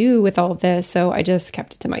what to do with all of this. So I just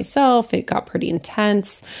kept it to myself. It got pretty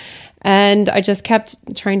intense. And I just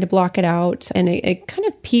kept trying to block it out. And it kind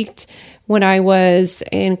of peaked when I was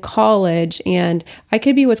in college, and I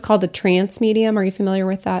could be what's called a trance medium. Are you familiar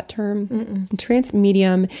with that term? Trance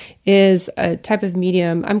medium is a type of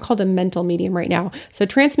medium. I'm called a mental medium right now. So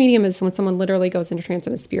trance medium is when someone literally goes into trance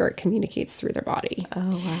and a spirit communicates through their body.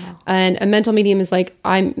 Oh, wow. And a mental medium is like,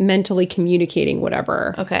 I'm mentally communicating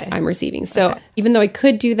whatever I'm receiving. So even though I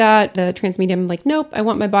could do that, the trance medium, I'm like, nope, I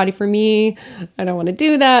want my body for me. I don't want to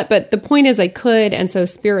do that. But the point is I could. And so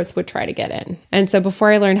spirits would try to get in. And so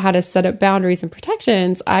before I learned how to set up boundaries and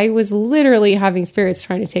protections, I was literally having spirits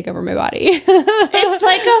trying to take over my body. It's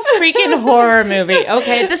like a freaking horror movie.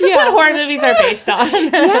 Okay, this is what horror movies are based on.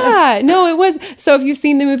 Yeah, no, it was. So if you've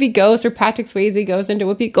seen the movie Ghost, or Patrick Swayze goes into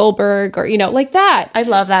Whoopi Goldberg, or, like that. I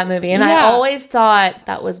love that movie. And I always thought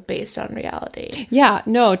that was based on reality. Yeah,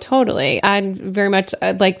 no, totally. I'm very much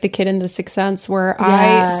like the kid in The Sixth Sense, where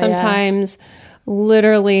I sometimes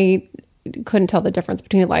literally couldn't tell the difference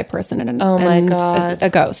between a live person and a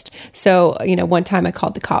ghost. So, one time I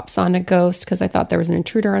called the cops on a ghost because I thought there was an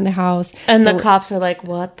intruder in the house. And the cops are like,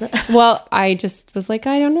 what the? Well, I just was like,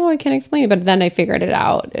 I don't know. I can't explain it. But then I figured it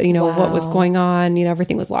out, what was going on.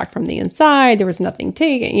 Everything was locked from the inside. There was nothing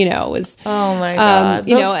taken, it was. Oh my God.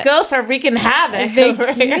 Those ghosts are wreaking havoc. They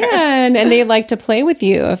can. And they like to play with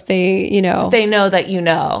you if they, if they know that you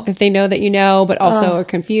know. If they know that you know, but also are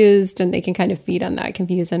confused, and they can kind of feed on that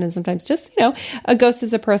confusion. And sometimes just, a ghost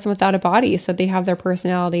is a person without a body. So they have their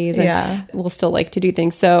personalities and will still like to do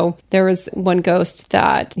things. So there was one ghost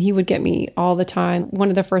that he would get me all the time. One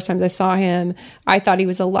of the first times I saw him, I thought he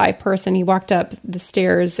was a live person. He walked up the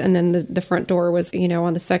stairs, and then the front door was,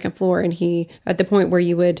 on the second floor. And he, at the point where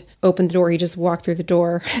you would open the door, he just walked through the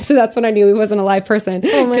door. So that's when I knew he wasn't a live person,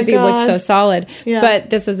 because he looked so solid. Yeah. But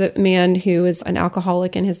this is a man who was an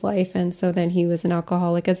alcoholic in his life. And so then he was an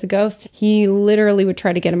alcoholic as a ghost. He literally would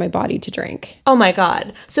try to get in my body to drink. Oh my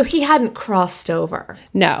God. So he hadn't crossed over.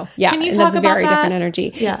 No. Yeah. Can you and talk that's a about very that? different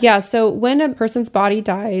energy. Yeah. Yeah. So when a person's body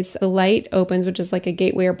dies, the light opens, which is like a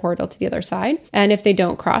gateway or portal to the other side. And if they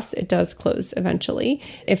don't cross, it does close eventually.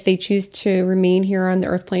 If they choose to remain here on the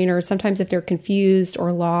earth plane, or sometimes if they're confused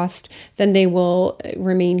or lost, then they will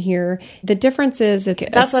remain here. The difference is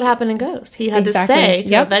that's what happened in Ghost. He had Exactly. to stay to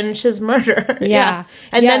Yep. avenge his murder. Yeah.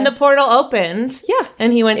 And Yeah. then the portal opened. Yeah.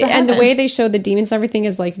 And he went to heaven. And the way they show the demons and everything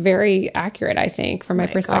is like very accurate, I think, from my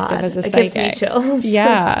perspective God. as a It psychic. gives me chills.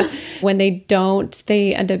 Yeah. When they don't,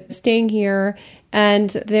 they end up staying here. And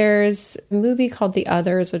there's a movie called The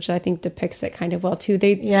Others, which I think depicts it kind of well too.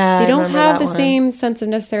 They I don't remember have that the one. same sense of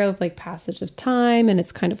necessarily of like passage of time, and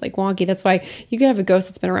it's kind of like wonky. That's why you could have a ghost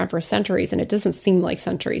that's been around for centuries and it doesn't seem like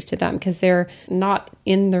centuries to them because they're not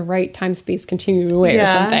in the right time space continuum way or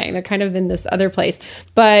something. They're kind of in this other place,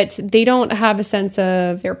 but they don't have a sense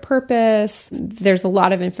of their purpose. There's a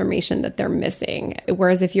lot of information that they're missing.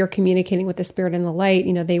 Whereas if you're communicating with the spirit in the light,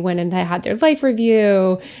 you know, they went and they had their life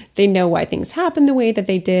review. They know why things happen the way that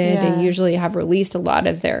they did. Yeah. They usually have released a lot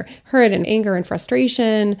of their hurt and anger and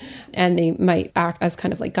frustration, and they might act as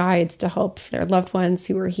kind of like guides to help their loved ones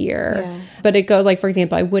who are here. Yeah. But it goes like, for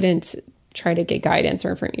example, I wouldn't try to get guidance or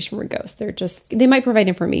information from a ghost. They might provide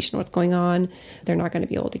information what's going on. They're not going to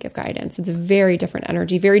be able to give guidance. It's a very different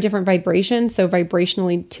energy, very different vibration. So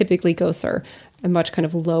vibrationally, typically ghosts are a much kind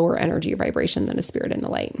of lower energy vibration than a spirit in the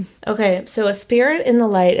light. Okay, so a spirit in the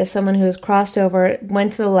light is someone who has crossed over,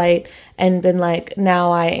 went to the light, and been like,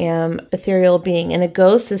 now I am ethereal being. And a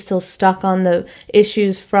ghost is still stuck on the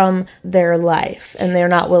issues from their life, and they're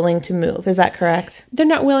not willing to move. Is that correct? They're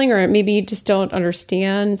not willing, or maybe just don't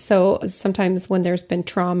understand. So sometimes when there's been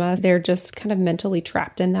trauma, they're just kind of mentally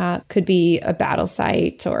trapped in that. Could be a battle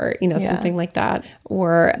site or, you know, something like that.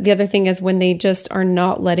 Or the other thing is when they just are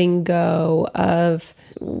not letting go of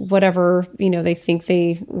whatever, you know, they think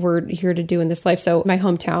they were here to do in this life. So my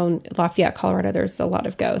hometown, Lafayette, Colorado, there's a lot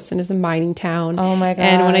of ghosts, and it's a mining town. Oh my God.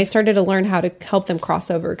 And when I started to learn how to help them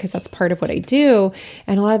cross over, because that's part of what I do,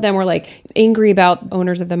 and a lot of them were like angry about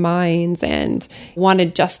owners of the mines and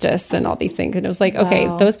wanted justice and all these things. And it was like, okay,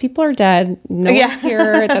 those people are dead. No one's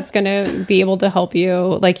here that's going to be able to help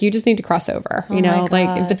you. Like, you just need to cross over, you know,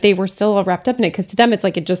 like, but they were still all wrapped up in it because to them, it's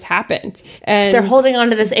like it just happened. And They're holding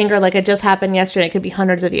on to this anger like it just happened yesterday. It could be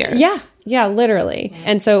hundreds of years. Yeah, literally.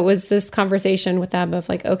 And so it was this conversation with them of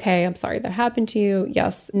like, okay, I'm sorry that happened to you.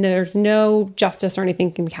 Yes, there's no justice or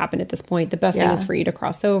anything can happen at this point. The best thing is for you to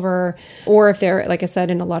cross over. Or if they're, like I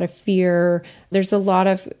said, in a lot of fear, there's a lot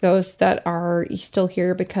of ghosts that are still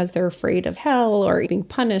here because they're afraid of hell or being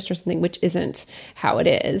punished or something, which isn't how it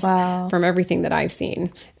is from everything that I've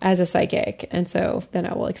seen as a psychic. And so then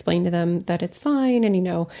I will explain to them that it's fine. And, you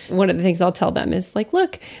know, one of the things I'll tell them is like,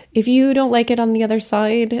 look, if you don't like it on the other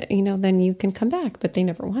side, you know, then you can come back, but they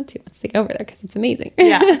never want to once they go over there because it's amazing.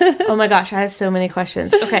 Oh my gosh, I have so many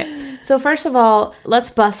questions. Okay, so first of all, let's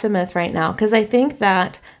bust a myth right now, because I think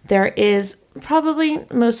that there is probably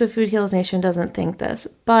most of Food Heals Nation doesn't think this,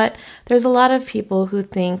 but there's a lot of people who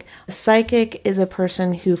think a psychic is a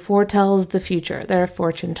person who foretells the future. They're a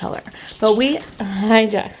fortune teller. But hi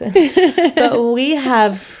Jackson, but we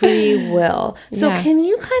have free will. So can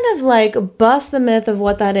you kind of like bust the myth of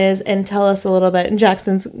what that is and tell us a little bit? And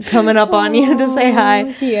Jackson's coming up on you to say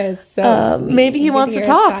hi. He is so sweet. Maybe he wants to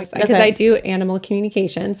talk. Because I do animal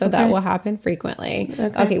communication, so that will happen frequently.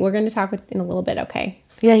 Okay, we're going to talk in a little bit, okay?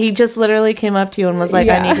 Yeah, he just literally came up to you and was like,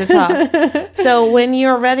 I need to talk. So when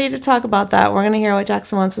you're ready to talk about that, we're going to hear what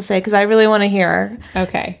Jackson wants to say, because I really want to hear.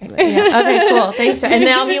 Okay. Okay, cool. Thanks. And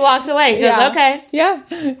now he walked away. He goes, okay. Yeah.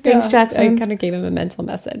 Thanks, Jackson. I kind of gave him a mental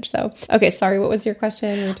message. So, okay, sorry. What was your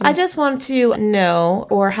question? I just want to know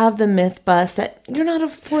or have the myth bust that you're not a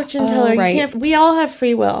fortune teller. Right. We all have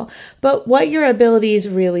free will, but what your abilities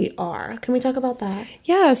really are. Can we talk about that?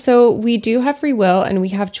 Yeah, so we do have free will and we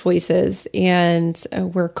have choices, and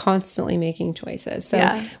we're constantly making choices.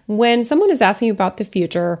 So when someone is asking you about the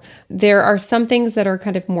future, there are some things that are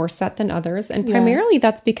kind of more set than others. And primarily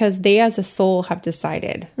that's because they as a soul have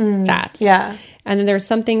decided that. Yeah. And then there's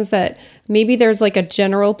some things that maybe there's like a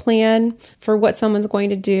general plan for what someone's going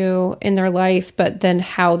to do in their life, but then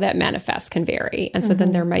how that manifests can vary. And so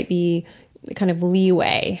then there might be kind of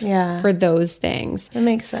leeway for those things. That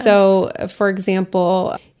makes sense. So, for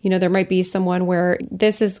example, There might be someone where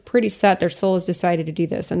this is pretty set, their soul has decided to do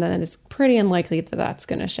this, and then it's pretty unlikely that that's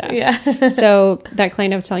going to shift. Yeah. So that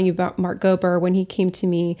client I was telling you about, Mark Gober, when he came to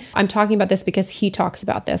me, I'm talking about this because he talks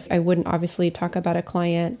about this. I wouldn't obviously talk about a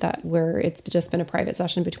client where it's just been a private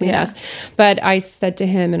session between us. But I said to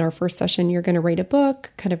him in our first session, you're going to write a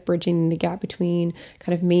book, kind of bridging the gap between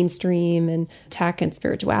kind of mainstream and tech and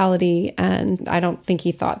spirituality. And I don't think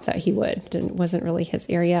he thought that he would. It wasn't really his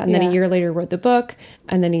area. And then a year later wrote the book.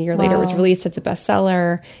 And then a year later it was released. It's a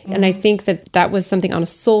bestseller. And I think that was something on a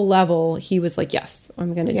soul level. He was like, yes,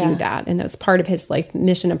 I'm going to do that. And that's part of his life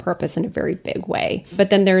mission and purpose in a very big way. But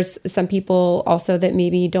then there's some people also that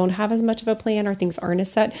maybe don't have as much of a plan or things aren't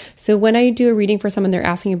as set. So when I do a reading for someone, they're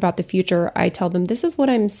asking about the future, I tell them, this is what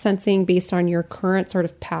I'm sensing based on your current sort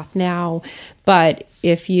of path now. But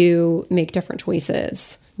if you make different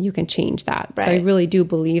choices, you can change that. Right. So I really do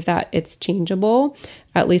believe that it's changeable,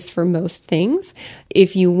 at least for most things.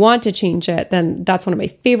 If you want to change it, then that's one of my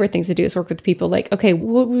favorite things to do is work with people like, okay,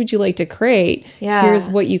 what would you like to create? Yeah. Here's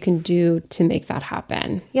what you can do to make that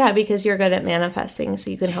happen. Yeah, because you're good at manifesting, so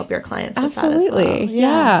you can help your clients with Absolutely. that as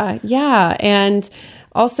well. Yeah. And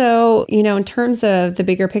also, in terms of the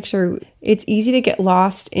bigger picture, it's easy to get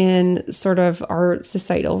lost in sort of our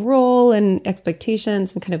societal role and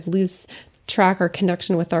expectations and kind of lose track our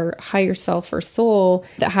connection with our higher self or soul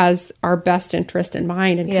that has our best interest in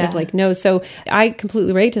mind and kind of like knows. So I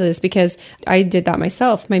completely relate to this because I did that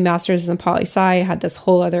myself. My master's is in poli-sci. I had this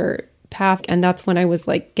whole other path. And that's when I was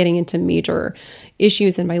like getting into major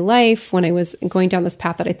issues in my life, when I was going down this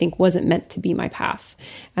path that I think wasn't meant to be my path.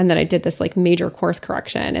 And then I did this like major course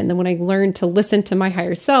correction. And then when I learned to listen to my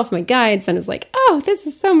higher self, my guides, then it was like, oh, this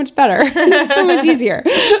is so much better. This is so much easier.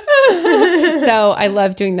 So I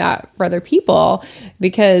love doing that for other people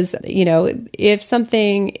because, if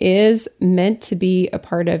something is meant to be a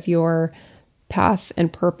part of your path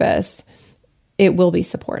and purpose, it will be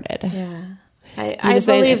supported. Yeah. I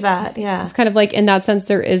believe that. Yeah. It's kind of like in that sense,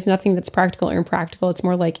 there is nothing that's practical or impractical. It's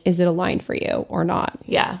more like, is it aligned for you or not?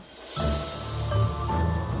 Yeah.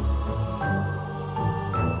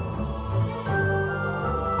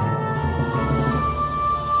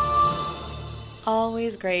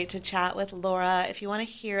 Always great to chat with Laura. If you want to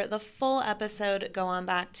hear the full episode, go on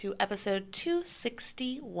back to episode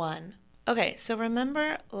 261. Okay, so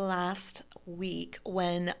remember last week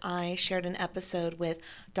when I shared an episode with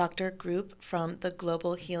Dr. Group from the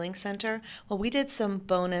Global Healing Center? Well, we did some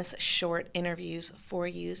bonus short interviews for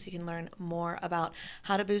you so you can learn more about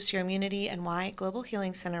how to boost your immunity and why Global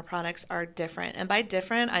Healing Center products are different. And by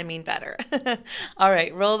different, I mean better. All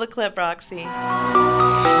right, roll the clip, Roxy.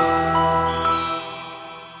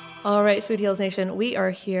 All right, Food Heals Nation, we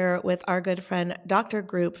are here with our good friend, Dr.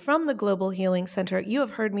 Group from the Global Healing Center. You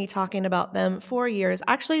have heard me talking about them for years.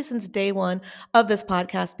 Actually, since day one of this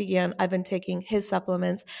podcast began, I've been taking his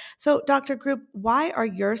supplements. So, Dr. Group, why are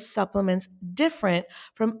your supplements different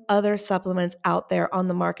from other supplements out there on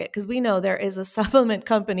the market? Because we know there is a supplement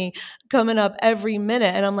company coming up every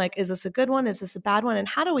minute. And I'm like, is this a good one? Is this a bad one? And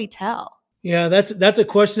how do we tell? Yeah, that's a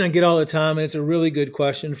question I get all the time, and it's a really good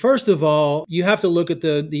question. First of all, you have to look at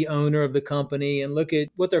the owner of the company and look at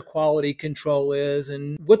what their quality control is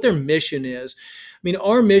and what their mission is. I mean,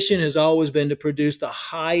 our mission has always been to produce the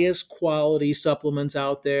highest quality supplements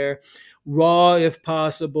out there, raw if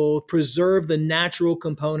possible, preserve the natural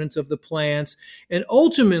components of the plants, and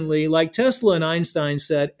ultimately, like Tesla and Einstein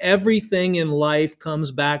said, everything in life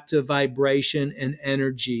comes back to vibration and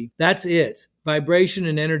energy. That's it. Vibration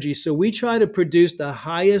and energy. So we try to produce the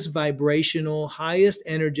highest vibrational, highest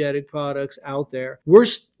energetic products out there. We're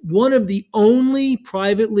one of the only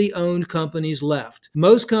privately owned companies left.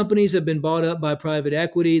 Most companies have been bought up by private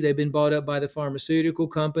equity. They've been bought up by the pharmaceutical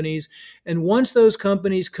companies. And once those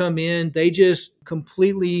companies come in, they just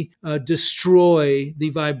completely destroy the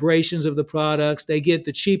vibrations of the products. They get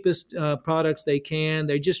the cheapest products they can.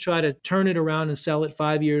 They just try to turn it around and sell it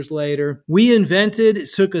 5 years later. It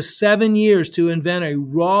took us 7 years to invent a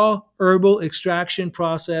raw herbal extraction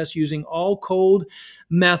process using all cold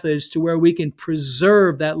methods to where we can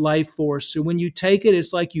preserve that life force. So when you take it,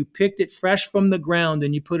 it's like you picked it fresh from the ground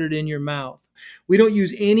and you put it in your mouth. We don't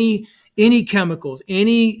use any chemicals,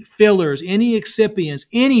 any fillers, any excipients,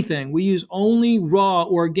 anything. We use only raw,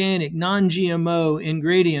 organic, non-GMO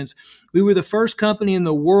ingredients. We were the first company in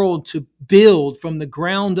the world to build from the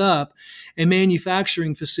ground up a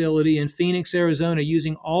manufacturing facility in Phoenix, Arizona,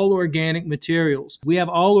 using all organic materials. We have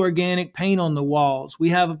all organic paint on the walls. We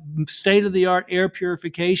have a state-of-the-art air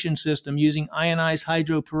purification system using ionized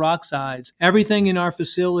hydroperoxides. Everything in our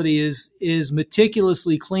facility is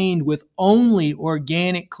meticulously cleaned with only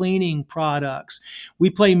organic cleaning products. We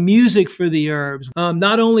play music for the herbs.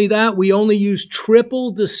 Not only that, we only use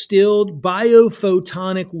triple distilled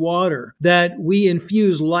biophotonic water that we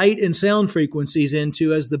infuse light and sound frequencies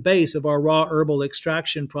into as the base of our raw herbal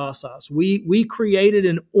extraction process. We created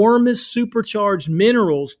an Ormus supercharged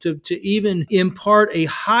minerals to even impart a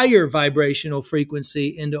higher vibrational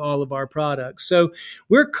frequency into all of our products. So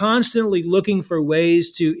we're constantly looking for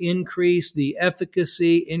ways to increase the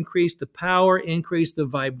efficacy, increase the power, increase the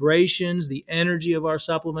vibrations, the energy of our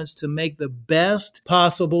supplements to make the best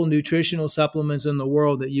possible nutritional supplements in the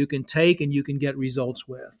world that you can take and you can get results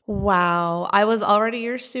with. Wow. I was already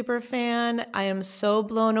your super fan. I am so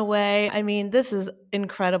blown away. I mean, this is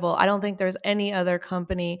incredible. I don't think there's any other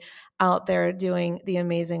company out there doing the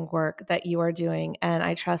amazing work that you are doing. And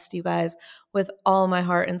I trust you guys with all my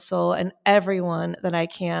heart and soul, and everyone that I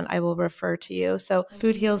can, I will refer to you. So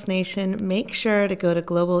Food Heals Nation, make sure to go to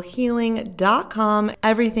globalhealing.com.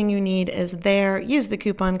 Everything you need is there. Use the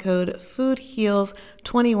coupon code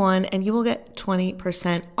FOODHEALS21 and you will get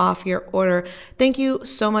 20% off your order. Thank you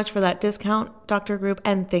so much for that discount, Dr. Group,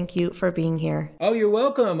 and thank you for being here. Oh, you're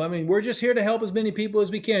welcome. I mean, we're just here to help as many people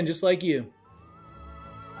as we can, just like you.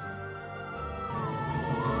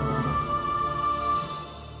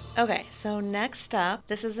 Okay, so next up,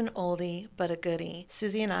 this is an oldie but a goodie.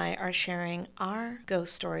 Susie and I are sharing our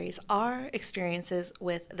ghost stories, our experiences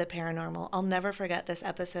with the paranormal. I'll never forget this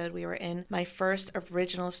episode. We were in my first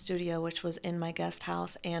original studio, which was in my guest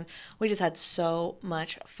house, and we just had so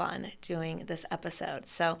much fun doing this episode.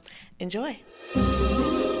 So enjoy.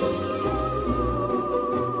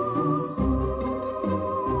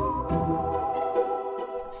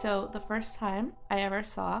 So the first time I ever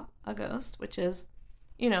saw a ghost, which is,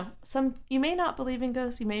 you may not believe in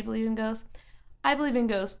ghosts, you may believe in ghosts. I believe in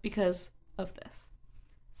ghosts because of this.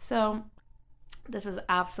 So this is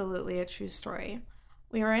absolutely a true story.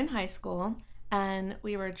 We were in high school and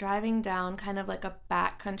we were driving down kind of like a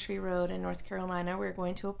backcountry road in North Carolina. We were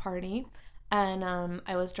going to a party and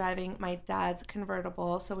I was driving my dad's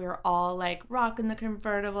convertible. So we were all like rocking the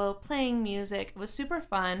convertible, playing music. It was super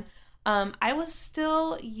fun. I was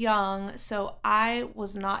still young, so I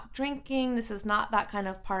was not drinking. This is not that kind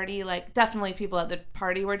of party. Like, definitely people at the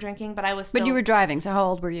party were drinking, but I was still... But you were driving, so how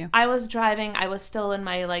old were you? I was driving. I was still in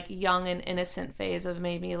my, like, young and innocent phase of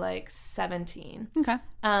maybe, like, 17. Okay.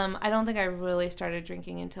 I don't think I really started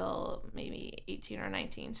drinking until maybe 18 or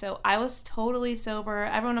 19. So I was totally sober.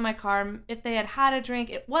 Everyone in my car, if they had a drink,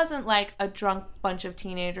 it wasn't like a drunk bunch of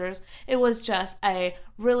teenagers. It was just a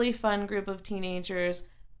really fun group of teenagers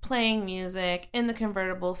playing music in the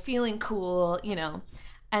convertible, feeling cool,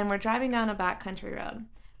 and we're driving down a backcountry road.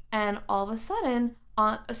 And all of a sudden,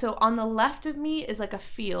 on the left of me is like a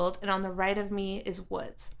field, and on the right of me is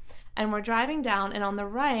woods. And we're driving down, and on the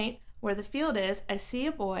right, where the field is, I see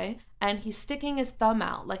a boy, and he's sticking his thumb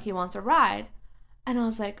out like he wants a ride. And I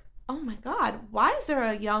was like, oh my God, why is there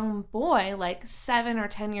a young boy, like 7 or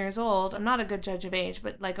 10 years old? I'm not a good judge of age,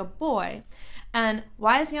 but like a boy. And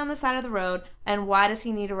why is he on the side of the road? And why does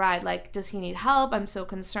he need a ride? Like, does he need help? I'm so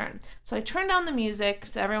concerned. So I turn down the music,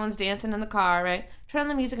 so everyone's dancing in the car, right? Turn on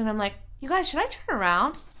the music and I'm like, you guys, should I turn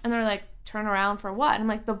around? And they're like, turn around for what? And I'm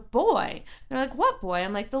like, the boy. They're like, what boy?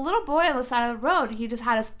 I'm like, the little boy on the side of the road. He just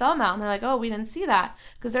had his thumb out. And they're like, oh, we didn't see that.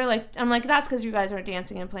 Because they're like, I'm like, that's because you guys are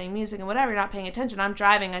dancing and playing music and whatever. You're not paying attention. I'm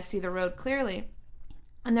driving. I see the road clearly.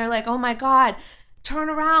 And they're like, oh my God, turn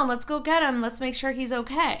around. Let's go get him. Let's make sure he's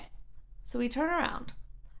okay. So we turn around.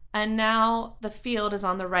 And now the field is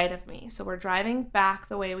on the right of me. So we're driving back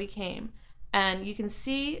the way we came. And you can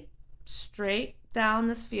see straight down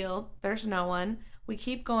this field. There's no one. We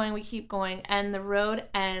keep going, and the road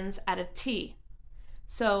ends at a T.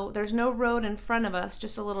 So there's no road in front of us,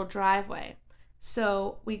 just a little driveway.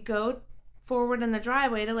 So we go forward in the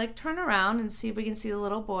driveway to like turn around and see if we can see the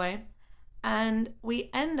little boy. And we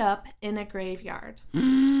end up in a graveyard.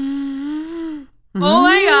 Oh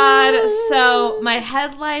my God. So my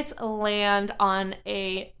headlights land on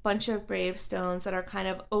a bunch of gravestones that are kind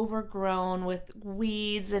of overgrown with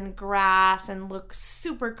weeds and grass and look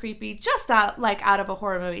super creepy, just out of a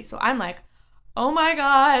horror movie. So I'm like, oh my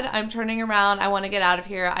God, I'm turning around. I want to get out of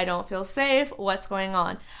here. I don't feel safe. What's going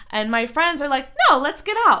on? And my friends are like, no, let's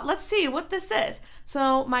get out. Let's see what this is.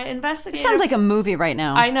 So my investigator... It sounds like a movie right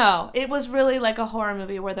now. I know. It was really like a horror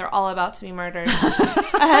movie where they're all about to be murdered.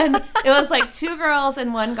 And it was like 2 girls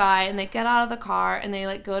and 1 guy, and they get out of the car and they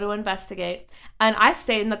like go to investigate. And I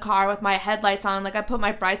stayed in the car with my headlights on. Like I put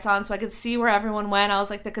my brights on so I could see where everyone went. I was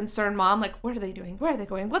like the concerned mom, like, what are they doing? Where are they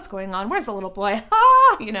going? What's going on? Where's the little boy?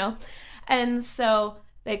 Ah, you know? And so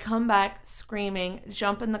they come back screaming,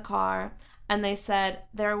 jump in the car, and they said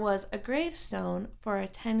there was a gravestone for a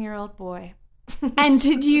 10-year-old boy. And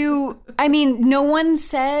did you, I mean, no one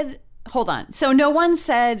said, hold on. So no one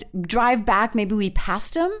said, drive back, maybe we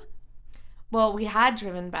passed him? Well, we had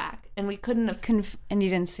driven back, and we couldn't have... and you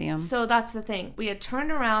didn't see him. So that's the thing. We had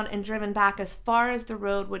turned around and driven back as far as the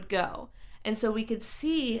road would go. And so we could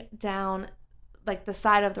see down like the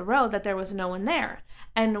side of the road that there was no one there.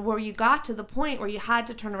 And where you got to the point where you had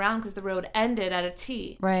to turn around because the road ended at a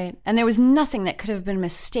T. Right. And there was nothing that could have been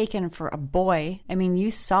mistaken for a boy. I mean, you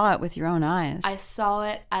saw it with your own eyes. I saw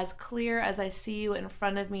it as clear as I see you in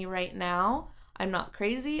front of me right now. I'm not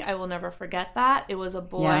crazy. I will never forget that. It was a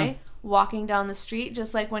boy walking down the street,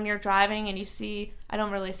 just like when you're driving and you see, I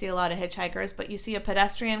don't really see a lot of hitchhikers, but you see a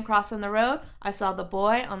pedestrian crossing the road. I saw the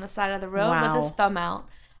boy on the side of the road with his thumb out.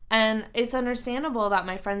 And it's understandable that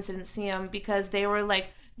my friends didn't see him because they were like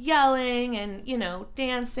yelling and, you know,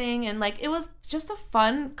 dancing. And like, it was just a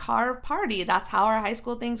fun car party. That's how our high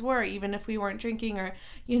school things were, even if we weren't drinking or,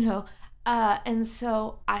 you know. And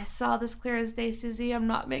so I saw this clear as day, Susie. I'm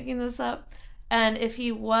not making this up. And if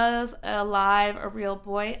he was alive, a real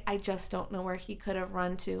boy, I just don't know where he could have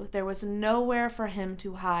run to. There was nowhere for him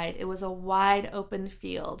to hide. It was a wide open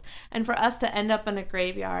field. And for us to end up in a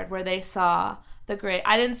graveyard where they saw the grave.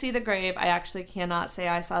 I didn't see the grave. I actually cannot say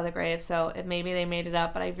I saw the grave. So maybe they made it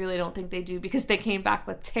up, but I really don't think they do because they came back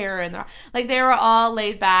with terror in their, like they were all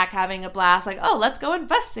laid back having a blast. Like, oh, let's go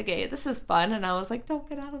investigate. This is fun. And I was like, don't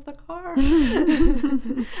get out of the car.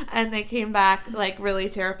 And they came back like really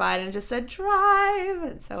terrified and just said, drive.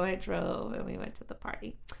 And so I drove and we went to the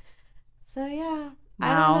party. So yeah,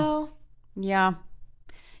 I don't know. Yeah.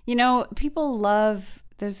 You know, people love...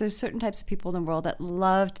 There's certain types of people in the world that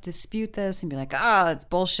love to dispute this and be like, oh, it's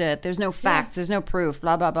bullshit. There's no facts. There's no proof,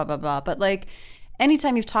 blah, blah, blah, blah, blah. But like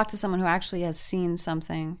anytime you've talked to someone who actually has seen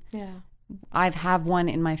something, I've have one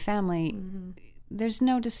in my family, there's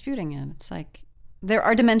no disputing it. It's like there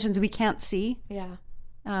are dimensions we can't see. Yeah.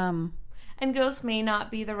 And ghost may not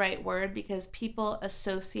be the right word because people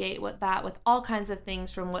associate with that with all kinds of things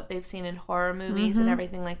from what they've seen in horror movies and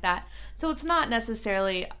everything like that. So it's not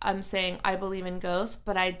necessarily I'm saying I believe in ghosts,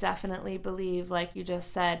 but I definitely believe, like you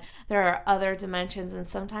just said, there are other dimensions and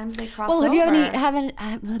sometimes they cross over. Well,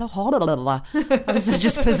 I was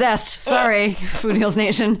just possessed. Sorry, Food Heals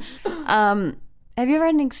Nation. Have you ever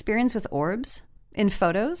had an experience with orbs in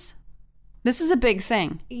photos? This is a big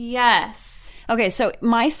thing. Yes. Okay, so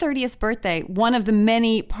my 30th birthday, one of the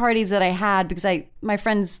many parties that I had, because my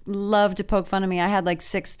friends love to poke fun of me. I had like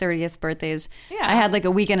 6 30th birthdays. Yeah. I had like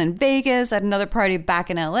a weekend in Vegas. I had another party back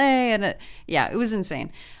in LA. And it was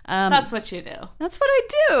insane. That's what you do. That's what I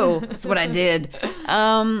do. That's what I did.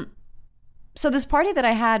 So this party that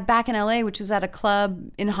I had back in LA, which was at a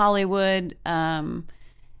club in Hollywood,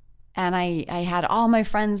 and I had all my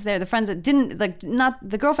friends there, the friends that didn't, like, not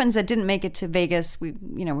the girlfriends that didn't make it to Vegas. We,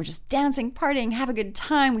 you know, we're just dancing, partying, have a good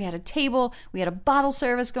time. We had a table, we had a bottle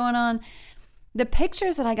service going on. The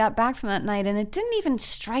pictures that I got back from that night, and it didn't even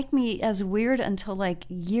strike me as weird until like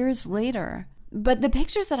years later. But the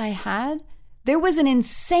pictures that I had, there was an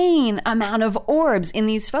insane amount of orbs in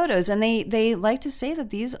these photos. And they like to say that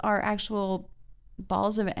these are actual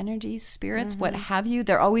balls of energy, spirits, what have you.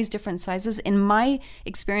 They're always different sizes. In my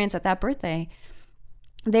experience at that birthday,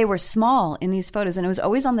 they were small in these photos, and it was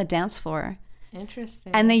always on the dance floor.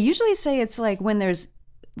 Interesting. And they usually say it's like when there's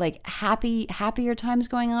like happier times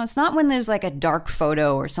going on. It's not when there's like a dark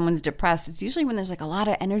photo or someone's depressed. It's usually when there's like a lot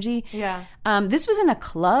of energy. Yeah. This was in a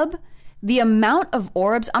club. The amount of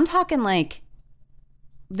orbs, I'm talking like,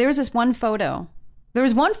 there was this one photo. There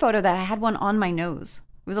was one photo that I had one on my nose.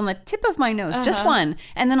 It was on the tip of my nose, just one.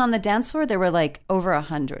 And then on the dance floor, there were like over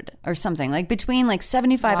 100 or something, like between like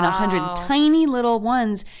 75 and 100 tiny little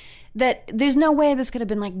ones that there's no way this could have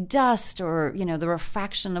been like dust or, you know, the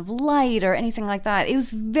refraction of light or anything like that. It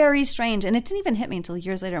was very strange. And it didn't even hit me until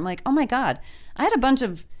years later. I'm like, oh my God, I had a bunch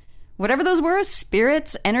of whatever those were,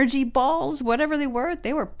 spirits, energy balls, whatever they were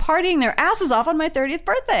partying their asses off on my 30th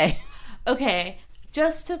birthday. Okay.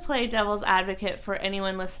 Just to play devil's advocate for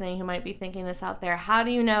anyone listening who might be thinking this out there, how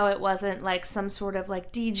do you know it wasn't like some sort of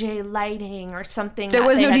like DJ lighting or something? There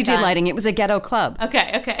was no DJ lighting. It was a ghetto club.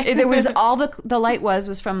 Okay. There was all the light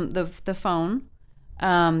was from the phone,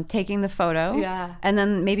 taking the photo. Yeah. And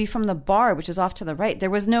then maybe from the bar, which is off to the right. There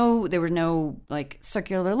were no like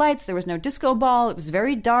circular lights. There was no disco ball. It was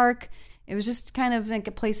very dark. It was just kind of like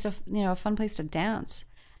a place to, a fun place to dance.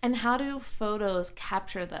 And how do photos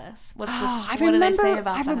capture this? What do they say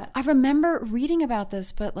about that? I remember reading about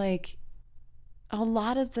this, but like a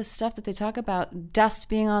lot of the stuff that they talk about, dust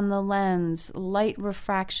being on the lens, light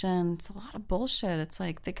refraction, it's a lot of bullshit. It's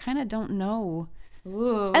like they kind of don't know.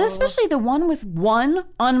 Ooh. And especially the one with one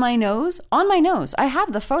on my nose. On my nose. I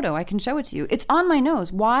have the photo. I can show it to you. It's on my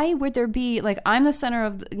nose. Why would there be, like, I'm the center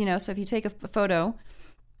of, so if you take a photo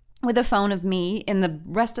with a phone of me and the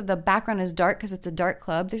rest of the background is dark because it's a dark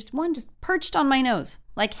club, there's one just perched on my nose,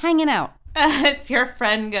 like hanging out. It's your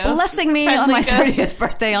friend ghost. Blessing me on my 30th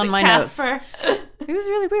birthday on my Casper. nose. It was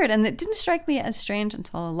really weird. And it didn't strike me as strange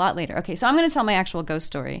until a lot later. Okay, so I'm going to tell my actual ghost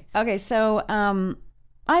story. Okay, so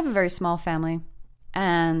I have a very small family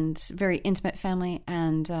and very intimate family.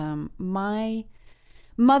 And my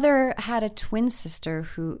mother had a twin sister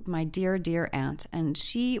my dear, dear aunt. And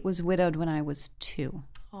she was widowed when I was 2.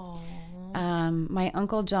 My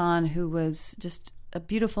Uncle John, who was just a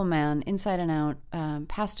beautiful man inside and out,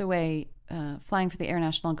 passed away flying for the Air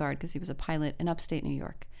National Guard because he was a pilot in upstate New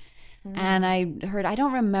York. And I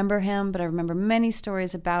don't remember him, but I remember many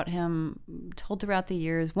stories about him told throughout the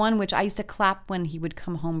years. One which I used to clap when he would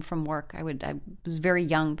come home from work. I was very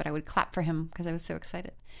young, but I would clap for him because I was so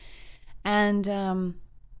excited. And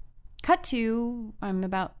cut to, I'm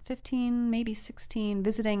about 15, maybe 16,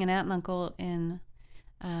 visiting an aunt and uncle in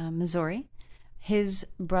Missouri. His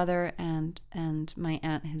brother and my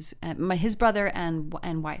aunt, his brother and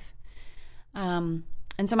wife.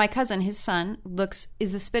 And so my cousin, his son,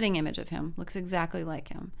 is the spitting image of him, looks exactly like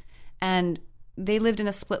him. And they lived in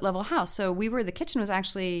a split level house. So the kitchen was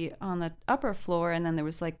actually on the upper floor, and then there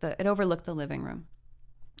was it overlooked the living room.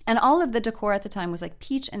 And all of the decor at the time was like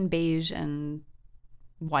peach and beige and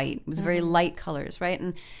white. It was very light colors, right?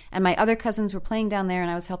 And my other cousins were playing down there,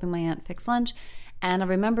 and I was helping my aunt fix lunch. And I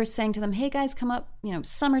remember saying to them, hey guys, come up,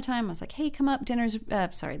 summertime. I was like, hey, come up,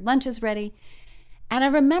 lunch is ready. And I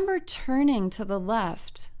remember turning to the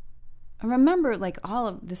left. I remember like all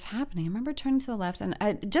of this happening. I remember turning to the left, and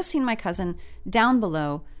I just seen my cousin down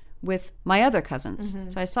below with my other cousins. Mm-hmm.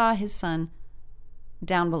 So I saw his son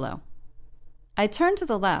down below. I turned to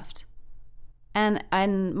the left, and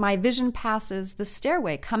my vision passes the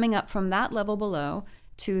stairway coming up from that level below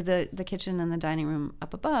to the kitchen and the dining room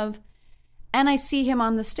up above. And I see him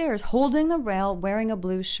on the stairs holding the rail, wearing a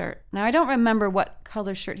blue shirt. Now, I don't remember what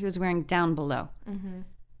color shirt he was wearing down below.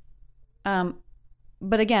 Mm-hmm.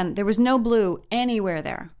 But again, there was no blue anywhere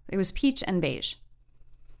there. It was peach and beige.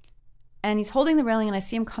 And he's holding the railing, and I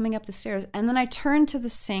see him coming up the stairs. And then I turned to the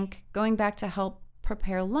sink, going back to help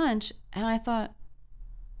prepare lunch. And I thought,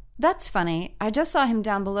 that's funny. I just saw him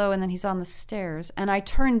down below, and then he's on the stairs. And I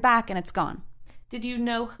turned back, and it's gone. Did you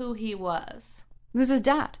know who he was? It was his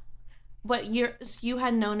dad. What year? You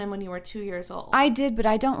had known him when you were 2 years old. I did, but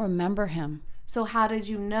I don't remember him. So how did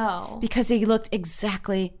you know? Because he looked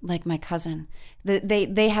exactly like my cousin.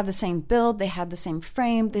 They have the same build. They had the same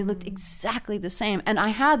frame. They looked exactly the same. And I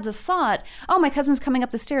had the thought, oh, my cousin's coming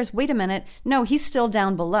up the stairs. Wait a minute. No, he's still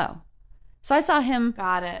down below. So I saw him.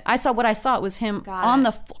 Got it. I saw what I thought was him on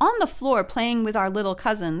the floor playing with our little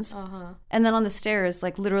cousins. Uh-huh. And then on the stairs,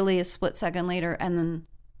 like literally a split second later. And then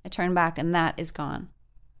I turned back, and that is gone.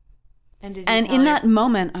 And in that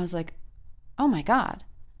moment, I was like, oh my God,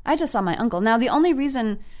 I just saw my uncle. Now, the only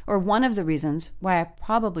reason, or one of the reasons why I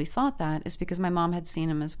probably thought that is because my mom had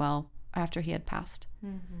seen him as well after he had passed.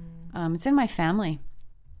 Mm-hmm. It's in my family.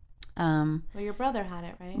 Well, your brother had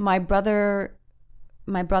it, right? My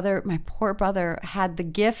poor brother had the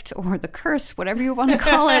gift or the curse, whatever you want to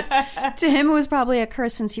call it. To him, it was probably a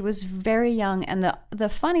curse since he was very young. And the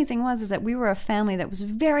funny thing is that we were a family that was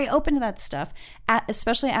very open to that stuff,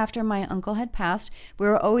 especially after my uncle had passed. We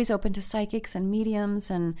were always open to psychics and mediums.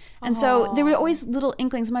 And so there were always little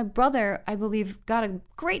inklings. My brother, I believe, got a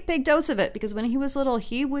great big dose of it because when he was little,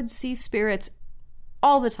 he would see spirits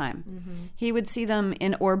all the time. Mm-hmm. He would see them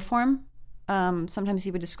in orb form. Sometimes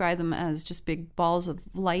he would describe them as just big balls of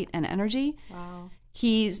light and energy. Wow.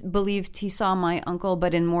 He believed he saw my uncle,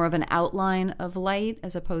 but in more of an outline of light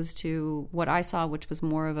as opposed to what I saw, which was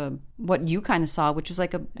more of what you kind of saw, which was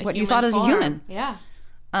like what you thought as a human. Yeah.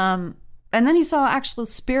 And then he saw actual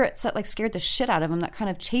spirits that like scared the shit out of him that kind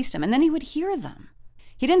of chased him. And then he would hear them.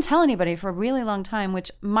 He didn't tell anybody for a really long time,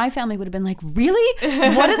 which my family would have been like,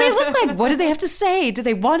 really? What do they look like? What do they have to say? Do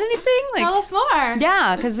they want anything? Like, tell us more.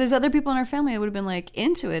 Yeah, because there's other people in our family that would have been like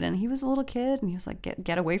into it. And he was a little kid and he was like,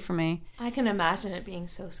 get away from me. I can imagine it being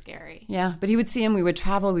so scary. Yeah, but he would see him. We would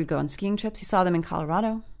travel. We'd go on skiing trips. He saw them in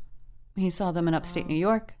Colorado. He saw them in upstate New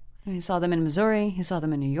York. He saw them in Missouri. He saw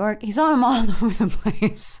them in New York. He saw them all over the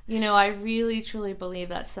place. You know, I really, truly believe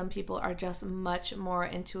that some people are just much more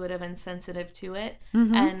intuitive and sensitive to it.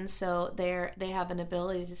 Mm-hmm. And so they have an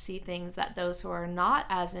ability to see things that those who are not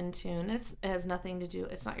as in tune, it has nothing to do,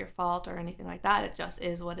 it's not your fault or anything like that. It just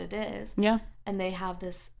is what it is. Yeah. And they have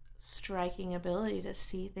this striking ability to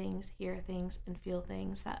see things, hear things, and feel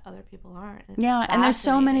things that other people aren't. It's and there's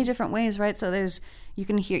so many fascinating. different ways, right? So there's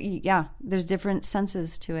there's different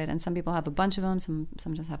senses to it, and some people have a bunch of them, some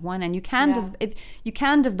just have one, and you can you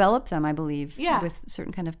can develop them, I believe, with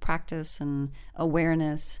certain kind of practice and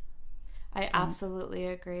awareness. I absolutely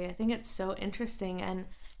agree. I think it's so interesting, and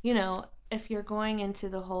you know, if you're going into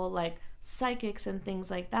the whole like psychics and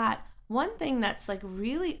things like that, one thing that's like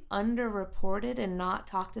really underreported and not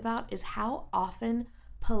talked about is how often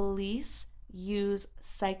police use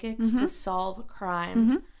psychics to solve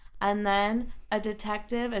crimes. And then a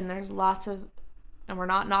detective, and there's lots of, and we're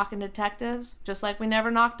not knocking detectives, just like we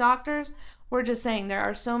never knock doctors. We're just saying there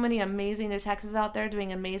are so many amazing detectives out there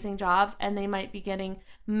doing amazing jobs, and they might be getting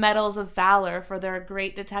medals of valor for their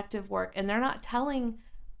great detective work. And they're not telling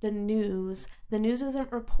the news. The news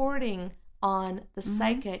isn't reporting on the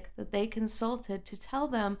psychic that they consulted to tell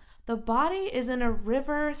them the body is in a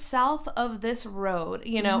river south of this road,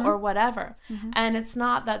 you know, or whatever. And it's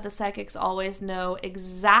not that the psychics always know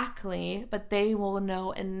exactly, but they will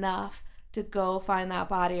know enough to go find that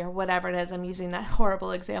body or whatever it is. I'm using that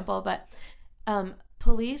horrible example, but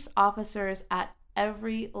police officers at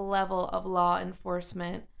every level of law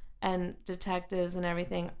enforcement and detectives and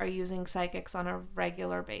everything are using psychics on a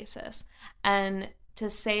regular basis. And to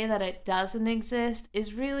say that it doesn't exist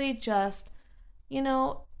is really just, you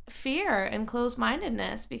know, fear and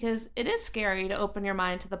closed-mindedness, because it is scary to open your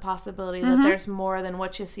mind to the possibility that there's more than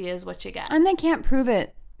what you see is what you get. And they can't prove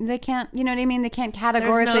it. They can't, you know what I mean? They can't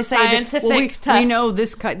categorically no say that, scientific we know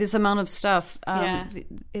this amount of stuff. Yeah.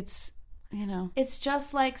 It's, you know. It's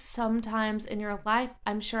just like sometimes in your life,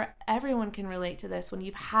 I'm sure everyone can relate to this, when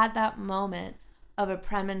you've had that moment of a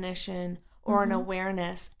premonition or an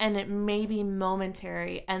awareness, and it may be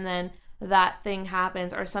momentary, and then that thing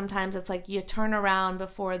happens, or sometimes it's like you turn around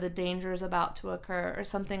before the danger is about to occur or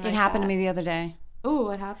something like that. It happened to me the other day. Ooh,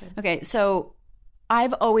 what happened? Okay, so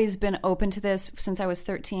I've always been open to this since I was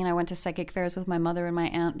 13. I went to psychic fairs with my mother and my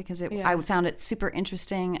aunt because I found it super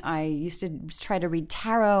interesting. I used to try to read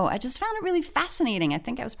tarot. I just found it really fascinating. I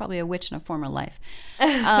think I was probably a witch in a former life.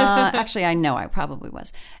 Actually, I know I probably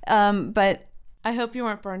was. But I hope you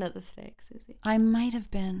weren't burned at the stake, Susie. I might have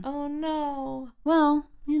been. Oh, no. Well,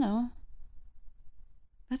 you know,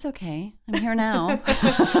 that's okay. I'm here now.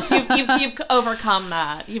 You've overcome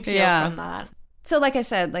that. You've healed from that. So like I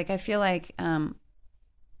said, like I feel like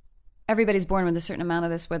everybody's born with a certain amount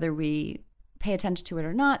of this, whether we pay attention to it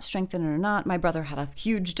or not, strengthen it or not. My brother had a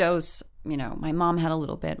huge dose. You know, my mom had a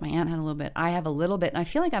little bit. My aunt had a little bit. I have a little bit. And I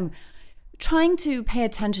feel like I'm trying to pay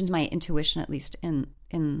attention to my intuition, at least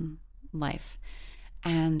in life.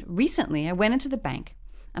 And recently I went into the bank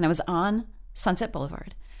and I was on Sunset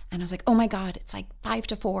Boulevard and I was like, oh my God, it's like 5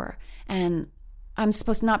 to 4 and I'm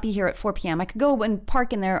supposed to not be here at 4 p.m. I could go and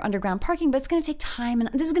park in their underground parking, but it's going to take time and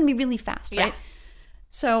this is going to be really fast, right?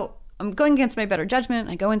 So I'm going against my better judgment.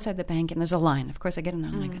 I go inside the bank and there's a line. Of course I get in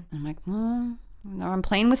and I'm like, well, I'm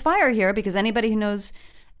playing with fire here, because anybody who knows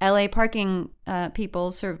LA parking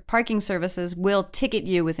parking services will ticket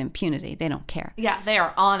you with impunity. They don't care. Yeah, they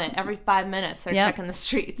are on it. Every 5 minutes, they're checking the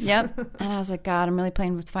streets. Yep. And I was like, God, I'm really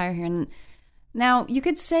playing with fire here. And now you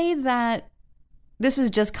could say that this is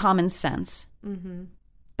just common sense.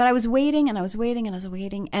 But I was waiting and I was waiting and I was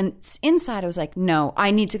waiting. And inside I was like, no, I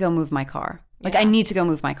need to go move my car. Like, I need to go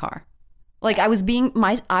move my car. Like I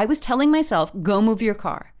was telling myself, go move your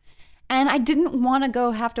car. And I didn't want to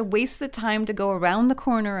go have to waste the time to go around the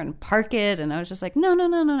corner and park it. And I was just like,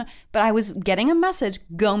 no. But I was getting a message,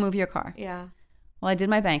 go move your car. Yeah. Well, I did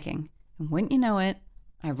my banking. And wouldn't you know it,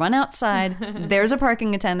 I run outside. There's a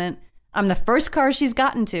parking attendant. I'm the first car she's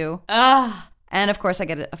gotten to. And of course, I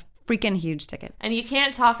get a freaking huge ticket. And you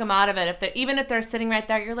can't talk them out of it. Even if they're sitting right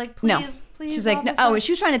there, you're like, please. She's like, no,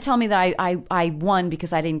 she was trying to tell me that I won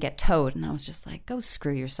because I didn't get towed. And I was just like, go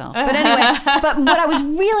screw yourself. But anyway, but what I was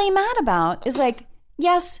really mad about is like,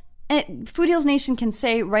 yes, Food Heals Nation can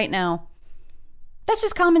say right now, That's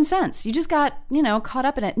just common sense. You just got, caught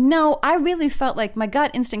up in it. No, I really felt like my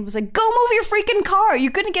gut instinct was like, go move your freaking car.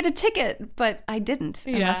 You're going to get a ticket. But I didn't.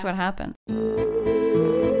 And that's what happened.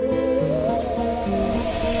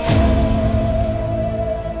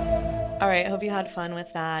 All right, hope you had fun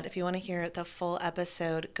with that. If you want to hear the full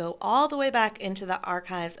episode, go all the way back into the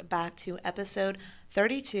archives, back to episode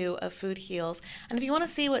 32 of Food Heals. And if you want to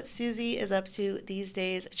see what Susie is up to these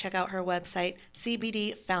days, check out her website,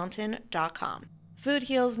 cbdfountain.com. Food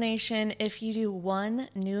Heals Nation, if you do one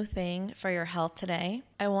new thing for your health today,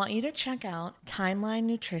 I want you to check out Timeline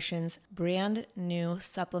Nutrition's brand new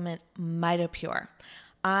supplement, MitoPure.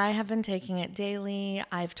 I have been taking it daily.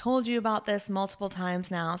 I've told you about this multiple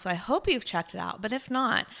times now, so I hope you've checked it out. But if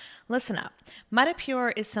not, listen up.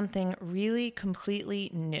 MitoPure is something really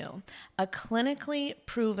completely new, a clinically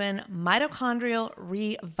proven mitochondrial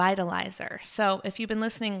revitalizer. So if you've been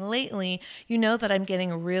listening lately, you know that I'm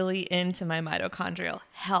getting really into my mitochondrial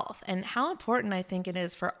health and how important I think it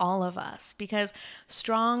is for all of us, because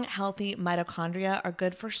strong, healthy mitochondria are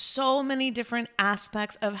good for so many different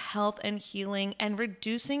aspects of health and healing and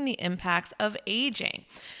reducing the impacts of aging.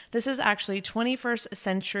 This is actually 21st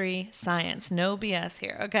century science, no BS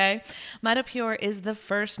here, okay? MitoPure is the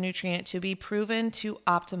first nutrient to be proven to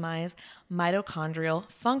optimize mitochondrial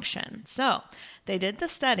function. So they did the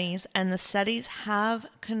studies, and the studies have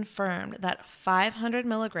confirmed that 500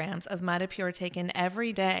 milligrams of MitoPure taken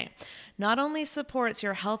every day not only supports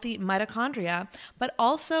your healthy mitochondria, but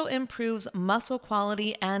also improves muscle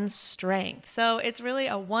quality and strength. So it's really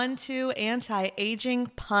a 1-2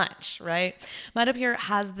 anti-aging punch, right? MitoPure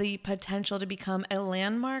has the potential to become a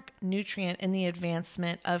landmark nutrient in the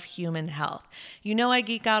advancement of human health. You know I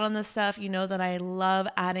geek out on this stuff. You know that I love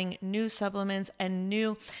adding new supplements and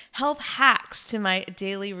new health hacks to my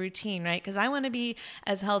daily routine, right? Because I want to be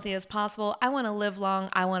as healthy as possible. I want to live long.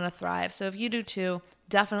 I want to thrive. So if you do too,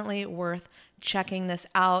 definitely worth checking this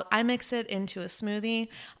out. I mix it into a smoothie.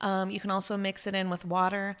 You can also mix it in with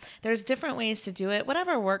water. There's different ways to do it,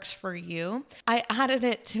 whatever works for you. I added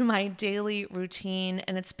it to my daily routine,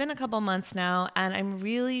 and it's been a couple months now, and I'm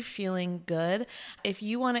really feeling good. If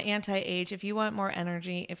you want to anti-age, if you want more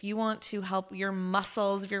energy, if you want to help your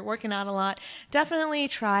muscles, if you're working out a lot, definitely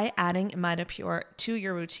try adding MitoPure to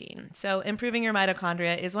your routine. So improving your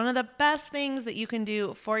mitochondria is one of the best things that you can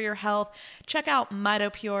do for your health. Check out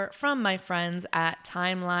MitoPure from my friends at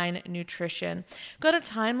Timeline Nutrition. Go to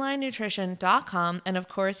timelinenutrition.com, and of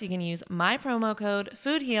course you can use my promo code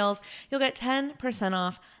FOODHEALS. You'll get 10%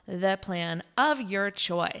 off the plan of your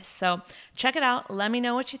choice. So check it out. Let me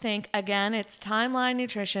know what you think. Again, it's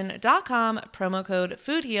timelinenutrition.com, promo code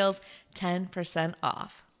FOODHEALS, 10%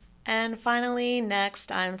 off. And finally,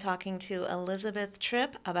 next, I'm talking to Elizabeth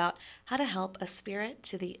Tripp about how to help a spirit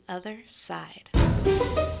to the other side.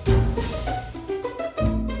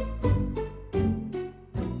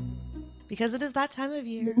 Because it is that time of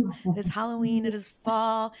year. It is Halloween, it is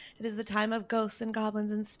fall, it is the time of ghosts and goblins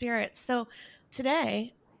and spirits. So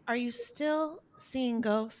today, are you still seeing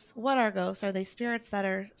ghosts? What are ghosts? Are they spirits that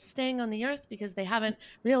are staying on the earth because they haven't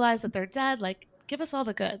realized that they're dead? Like, give us all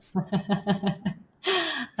the goods.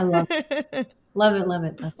 I love it. Love it, love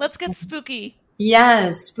it. Let's get spooky.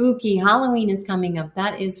 Yes, spooky. Halloween is coming up.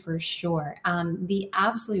 That is for sure. The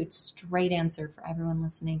absolute straight answer for everyone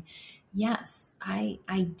listening. Yes, I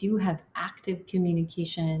do have active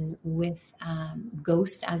communication with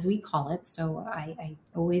ghost, as we call it. So I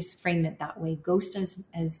always frame it that way. Ghost, as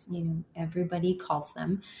you know, everybody calls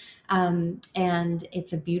them, and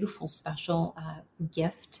it's a beautiful, special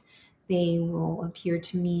gift. They will appear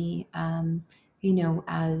to me,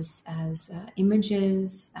 as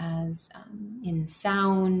images, as in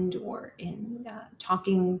sound, or in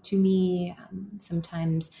talking to me.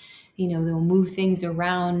 Sometimes, they'll move things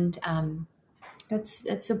around.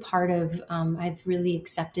 That's a part of, I've really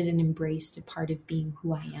accepted and embraced a part of being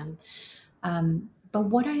who I am. But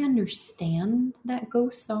what I understand that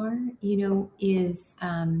ghosts are, is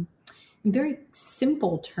in very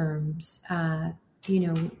simple terms,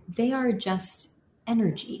 they are just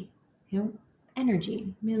energy,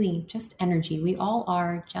 energy, really just energy. We all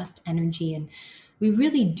are just energy. And we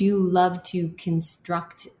really do love to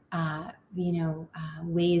construct,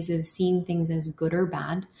 ways of seeing things as good or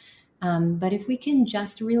bad. But if we can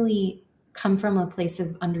just really come from a place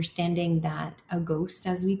of understanding that a ghost,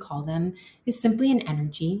 as we call them, is simply an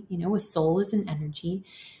energy, a soul is an energy.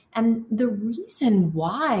 And the reason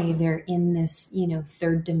why they're in this,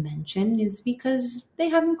 third dimension is because they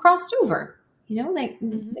haven't crossed over. like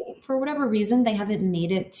for whatever reason, they haven't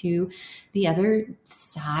made it to the other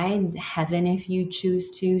side, heaven, if you choose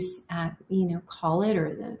to, call it,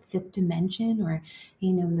 or the fifth dimension, or,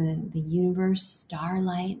 the universe,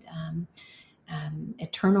 starlight,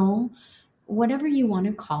 eternal, whatever you want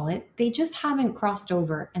to call it. They just haven't crossed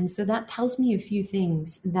over. And so that tells me a few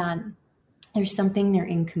things: that there's something they're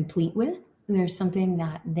incomplete with. There's something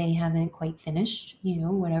that they haven't quite finished,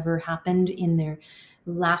 whatever happened in their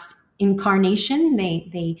last incarnation,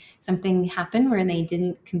 they something happened where they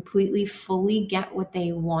didn't completely fully get what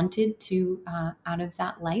they wanted to out of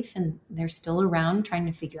that life, and they're still around trying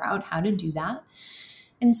to figure out how to do that.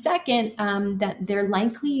 And second, that they're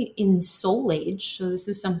likely in soul age. So this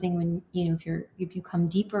is something when, if you come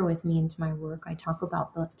deeper with me into my work, I talk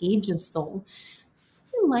about the age of soul.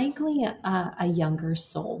 Likely a younger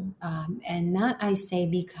soul, and that I say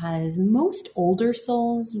because most older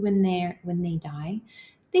souls, when they die,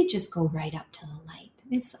 they just go right up to the light.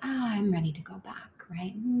 It's I'm ready to go back,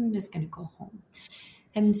 right? I'm just going to go home.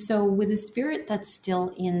 And so with a spirit that's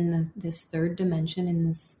still in this third dimension, in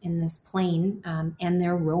this plane, and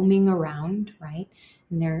they're roaming around, right?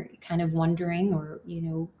 And they're kind of wondering, or,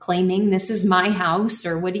 claiming this is my house,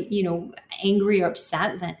 or angry or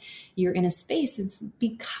upset that you're in a space. It's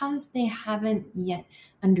because they haven't yet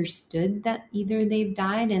understood that either they've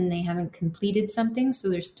died and they haven't completed something. So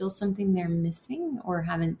there's still something they're missing or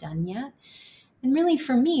haven't done yet. And really,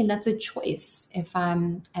 for me, that's a choice. If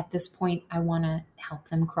I'm at this point, I want to help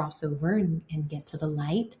them cross over and get to the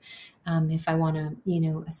light. If I want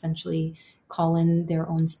to, essentially call in their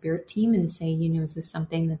own spirit team and say, is this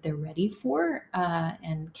something that they're ready for?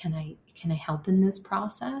 And can I help in this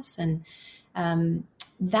process? And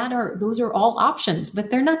those are all options, but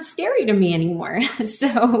they're not scary to me anymore.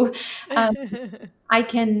 So I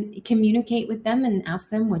can communicate with them and ask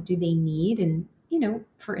them, what do they need? And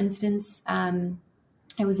for instance,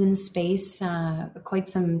 I was in a space quite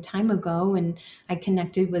some time ago, and I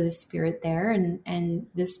connected with a spirit there, and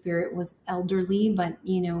this spirit was elderly, but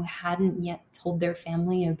hadn't yet told their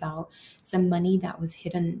family about some money that was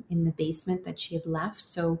hidden in the basement that she had left.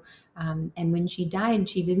 So, and when she died,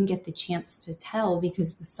 she didn't get the chance to tell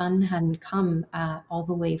because the son hadn't come all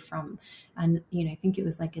the way from, I think it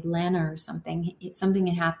was like Atlanta or something. Something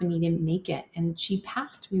had happened, he didn't make it, and she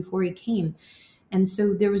passed before he came. And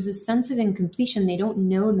so there was a sense of incompletion. They don't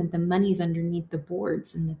know that the money's underneath the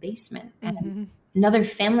boards in the basement. And another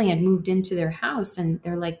family had moved into their house, and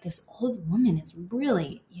they're like, this old woman is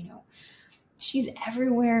really, she's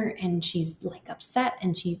everywhere, and she's like upset,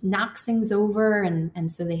 and she knocks things over.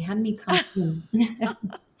 And so they had me come. I'm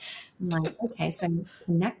like, okay, so I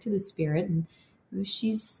connect to the spirit, and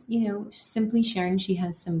she's, simply sharing she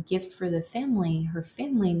has some gift for the family, her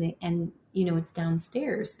family, and it's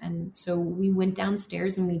downstairs. And so we went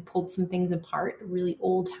downstairs and we pulled some things apart. A really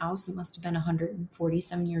old house. It must have been 140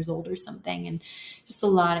 some years old or something. And just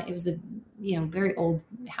it was a, very old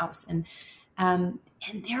house. And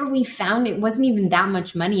there we found, it wasn't even that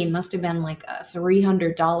much money. It must have been like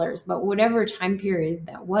 $300, but whatever time period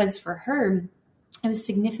that was for her, it was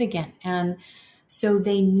significant. And so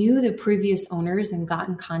they knew the previous owners and got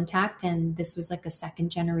in contact, and this was like a second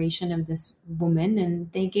generation of this woman,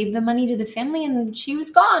 and they gave the money to the family, and she was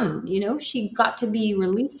gone. She got to be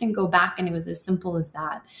released and go back, and it was as simple as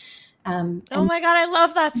that. Oh my God, I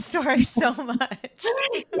love that story so much.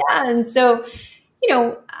 Yeah, and so,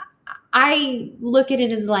 I look at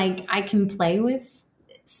it as like I can play with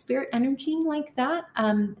spirit energy like that.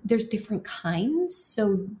 There's different kinds.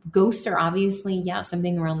 So ghosts are obviously,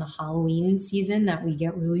 something around the Halloween season that we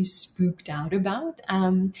get really spooked out about.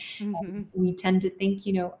 We tend to think,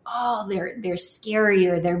 they're scary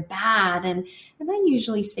or they're bad. And I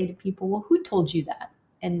usually say to people, well, who told you that?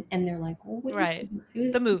 And they're like, well, what right. It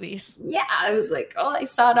was the movies. Yeah. I was like, I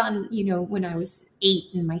saw it on, when I was 8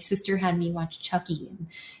 and my sister had me watch Chucky, and,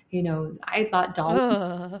 I thought dolls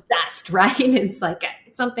were possessed, right? It's like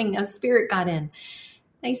something, a spirit got in.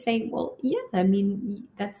 I say, well, yeah, I mean,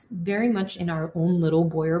 that's very much in our own little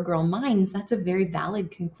boy or girl minds. That's a very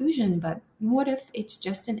valid conclusion. But what if it's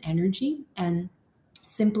just an energy, and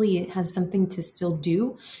simply it has something to still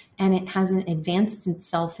do, and it hasn't advanced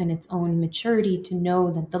itself in its own maturity to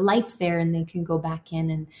know that the light's there and they can go back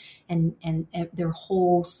in, and their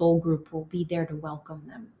whole soul group will be there to welcome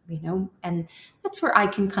them, and that's where I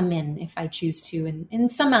can come in if I choose to. And in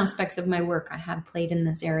some aspects of my work, I have played in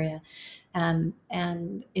this area, and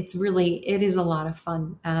it is a lot of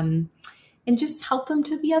fun, and just help them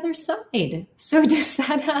to the other side. So does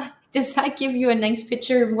that give you a nice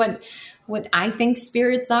picture of what I think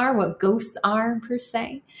spirits are, what ghosts are per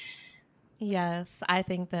se? Yes, I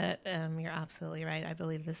think that you're absolutely right. I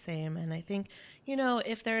believe the same. And I think,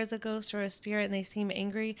 if there is a ghost or a spirit and they seem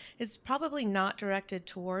angry, it's probably not directed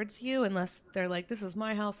towards you unless they're like, this is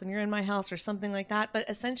my house and you're in my house or something like that. But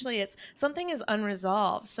essentially, it's something is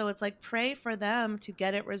unresolved. So it's like pray for them to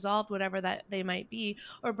get it resolved, whatever that they might be,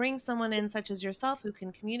 or bring someone in such as yourself who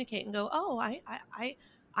can communicate and go, oh,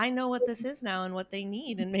 I know what this is now and what they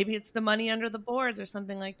need. And maybe it's the money under the boards or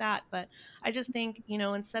something like that. But I just think,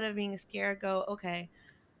 instead of being scared, go, okay,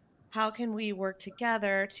 how can we work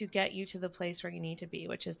together to get you to the place where you need to be,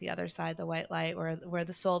 which is the other side, the white light, where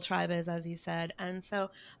the soul tribe is, as you said. And so,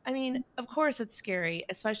 I mean, of course it's scary,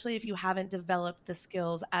 especially if you haven't developed the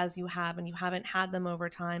skills as you have and you haven't had them over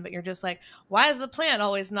time, but you're just like, why is the plant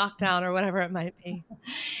always knocked down or whatever it might be?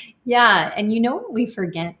 Yeah. And what we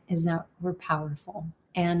forget is that we're powerful.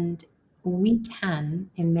 And we can,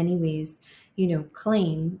 in many ways,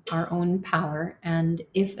 claim our own power. And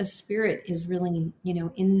if a spirit is really,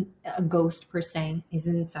 in a ghost per se, is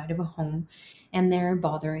inside of a home and they're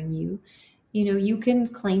bothering you, you can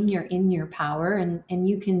claim you're in your power and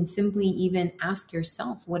you can simply even ask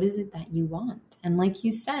yourself, what is it that you want? And like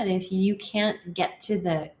you said, if you can't get to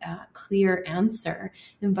the clear answer,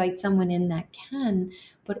 invite someone in that can.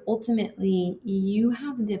 But ultimately, you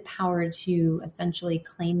have the power to essentially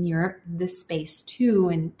claim the space too,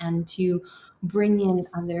 and to bring in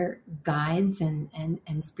other guides and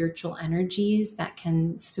spiritual energies that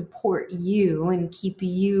can support you and keep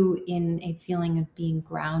you in a feeling of being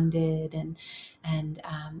grounded and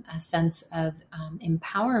a sense of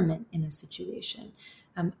empowerment in a situation.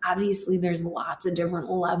 Obviously, there's lots of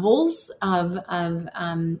different levels of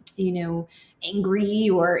angry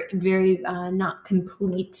or very not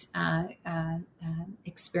complete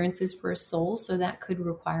experiences for a soul. So that could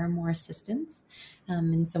require more assistance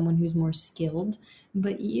and someone who's more skilled.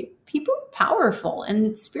 But people are powerful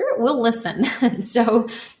and spirit will listen. So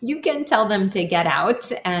you can tell them to get out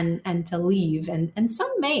and to leave. And some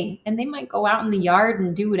may, and they might go out in the yard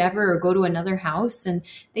and do whatever or go to another house. And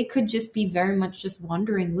they could just be very much just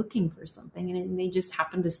wandering, looking for something. And they just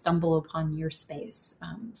happen to stumble upon your space.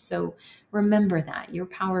 So remember that you're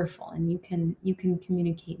powerful and you can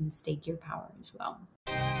communicate and stake your power as well.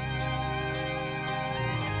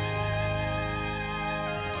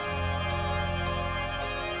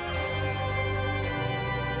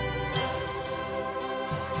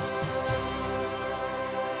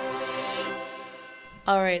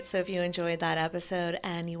 All right, so if you enjoyed that episode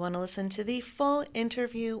and you want to listen to the full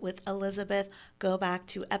interview with Elizabeth, go back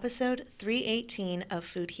to episode 318 of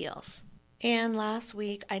Food Heals. And last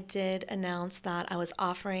week I did announce that I was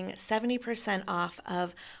offering 70% off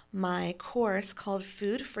of my course called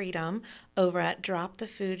Food Freedom over at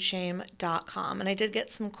dropthefoodsshame.com. And I did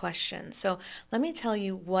get some questions. So let me tell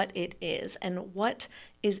you what it is and what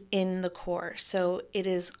is in the course. So it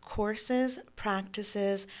is courses,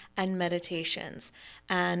 practices, and meditations.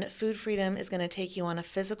 And Food Freedom is going to take you on a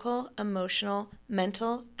physical, emotional,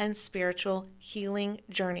 mental, and spiritual healing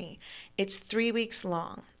journey. It's 3 weeks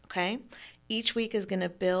long, okay? Each week is going to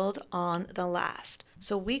build on the last.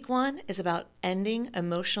 So week 1 is about ending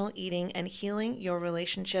emotional eating and healing your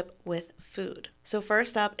relationship with food. So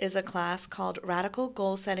first up is a class called Radical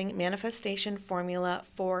Goal Setting Manifestation Formula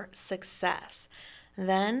for Success.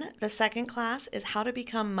 Then the second class is how to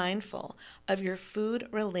become mindful of your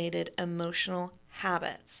food-related emotional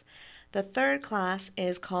habits. The third class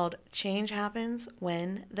is called Change Happens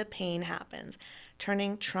When the Pain Happens,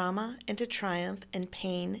 turning trauma into triumph and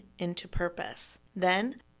pain into purpose.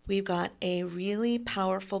 Then we've got a really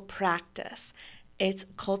powerful practice. It's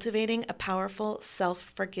cultivating a powerful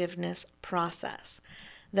self-forgiveness process.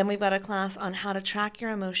 Then we've got a class on how to track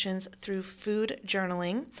your emotions through food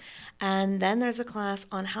journaling. And then there's a class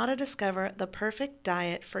on how to discover the perfect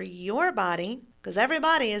diet for your body, because every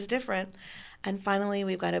body is different. And finally,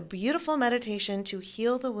 we've got a beautiful meditation to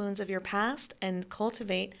heal the wounds of your past and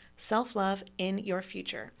cultivate self-love in your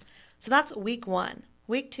future. So that's week 1.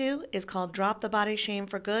 Week 2 is called Drop the Body Shame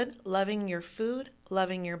for Good, Loving Your Food,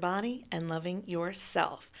 Loving Your Body, and Loving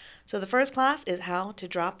Yourself. So the first class is how to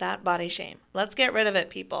drop that body shame. Let's get rid of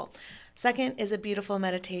it, people. Second is a beautiful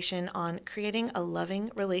meditation on creating a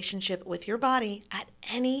loving relationship with your body at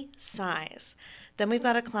any size. Then we've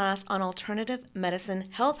got a class on alternative medicine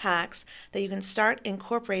health hacks that you can start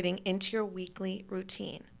incorporating into your weekly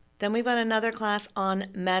routine. Then we've got another class on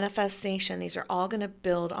manifestation. These are all going to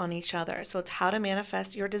build on each other. So it's how to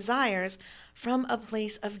manifest your desires from a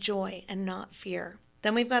place of joy and not fear.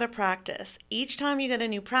 Then we've got a practice. Each time you get a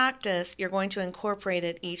new practice, you're going to incorporate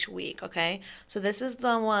it each week, okay? So this is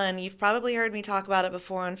the one, you've probably heard me talk about it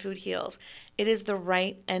before on Food Heals. It is the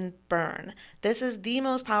write and burn. This is the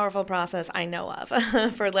most powerful process I know of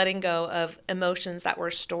for letting go of emotions that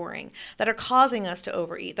we're storing, that are causing us to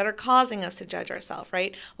overeat, that are causing us to judge ourselves,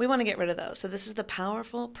 right? We want to get rid of those. So this is the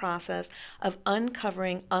powerful process of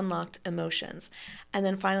uncovering unlocked emotions. And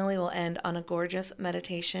then finally, we'll end on a gorgeous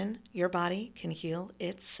meditation. Your body can heal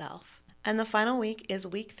itself. And the final week is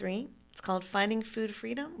week 3. It's called Finding Food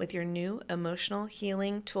Freedom with your new emotional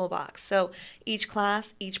healing toolbox. So each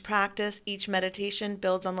class, each practice, each meditation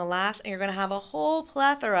builds on the last, and you're going to have a whole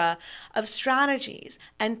plethora of strategies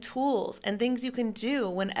and tools and things you can do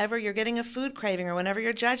whenever you're getting a food craving or whenever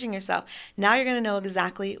you're judging yourself. Now you're going to know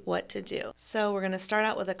exactly what to do. So we're going to start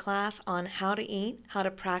out with a class on how to eat, how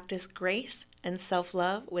to practice grace and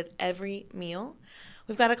self-love with every meal.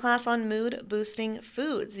 We've got a class on mood-boosting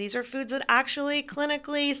foods. These are foods that actually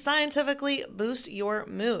clinically, scientifically boost your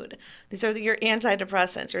mood. These are your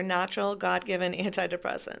antidepressants, your natural, God-given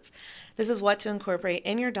antidepressants. This is what to incorporate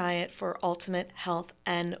in your diet for ultimate health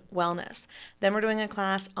and wellness. Then we're doing a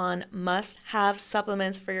class on must-have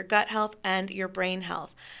supplements for your gut health and your brain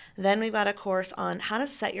health. Then we've got a course on how to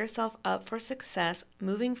set yourself up for success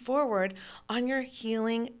moving forward on your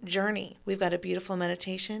healing journey. We've got a beautiful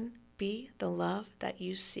meditation. Be the love that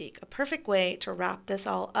you seek. A perfect way to wrap this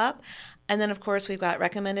all up. And then, of course, we've got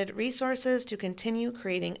recommended resources to continue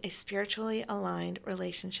creating a spiritually aligned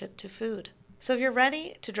relationship to food. So if you're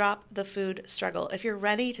ready to drop the food struggle, if you're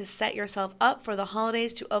ready to set yourself up for the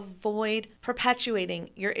holidays to avoid perpetuating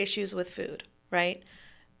your issues with food, right?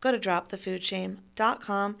 Go to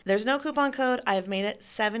dropthefoodshame.com. There's no coupon code. I have made it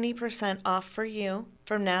 70% off for you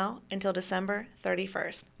from now until December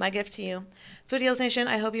 31st. My gift to you. Food Heals Nation,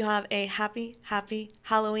 I hope you have a happy, happy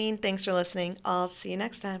Halloween. Thanks for listening. I'll see you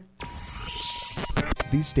next time.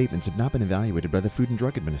 These statements have not been evaluated by the Food and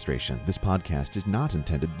Drug Administration. This podcast is not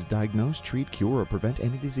intended to diagnose, treat, cure, or prevent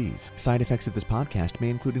any disease. Side effects of this podcast may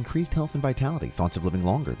include increased health and vitality, thoughts of living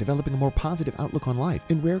longer, developing a more positive outlook on life.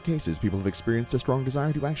 In rare cases, people have experienced a strong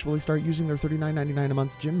desire to actually start using their $39.99 a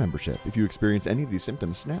month gym membership. If you experience any of these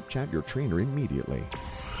symptoms, Snapchat your trainer immediately.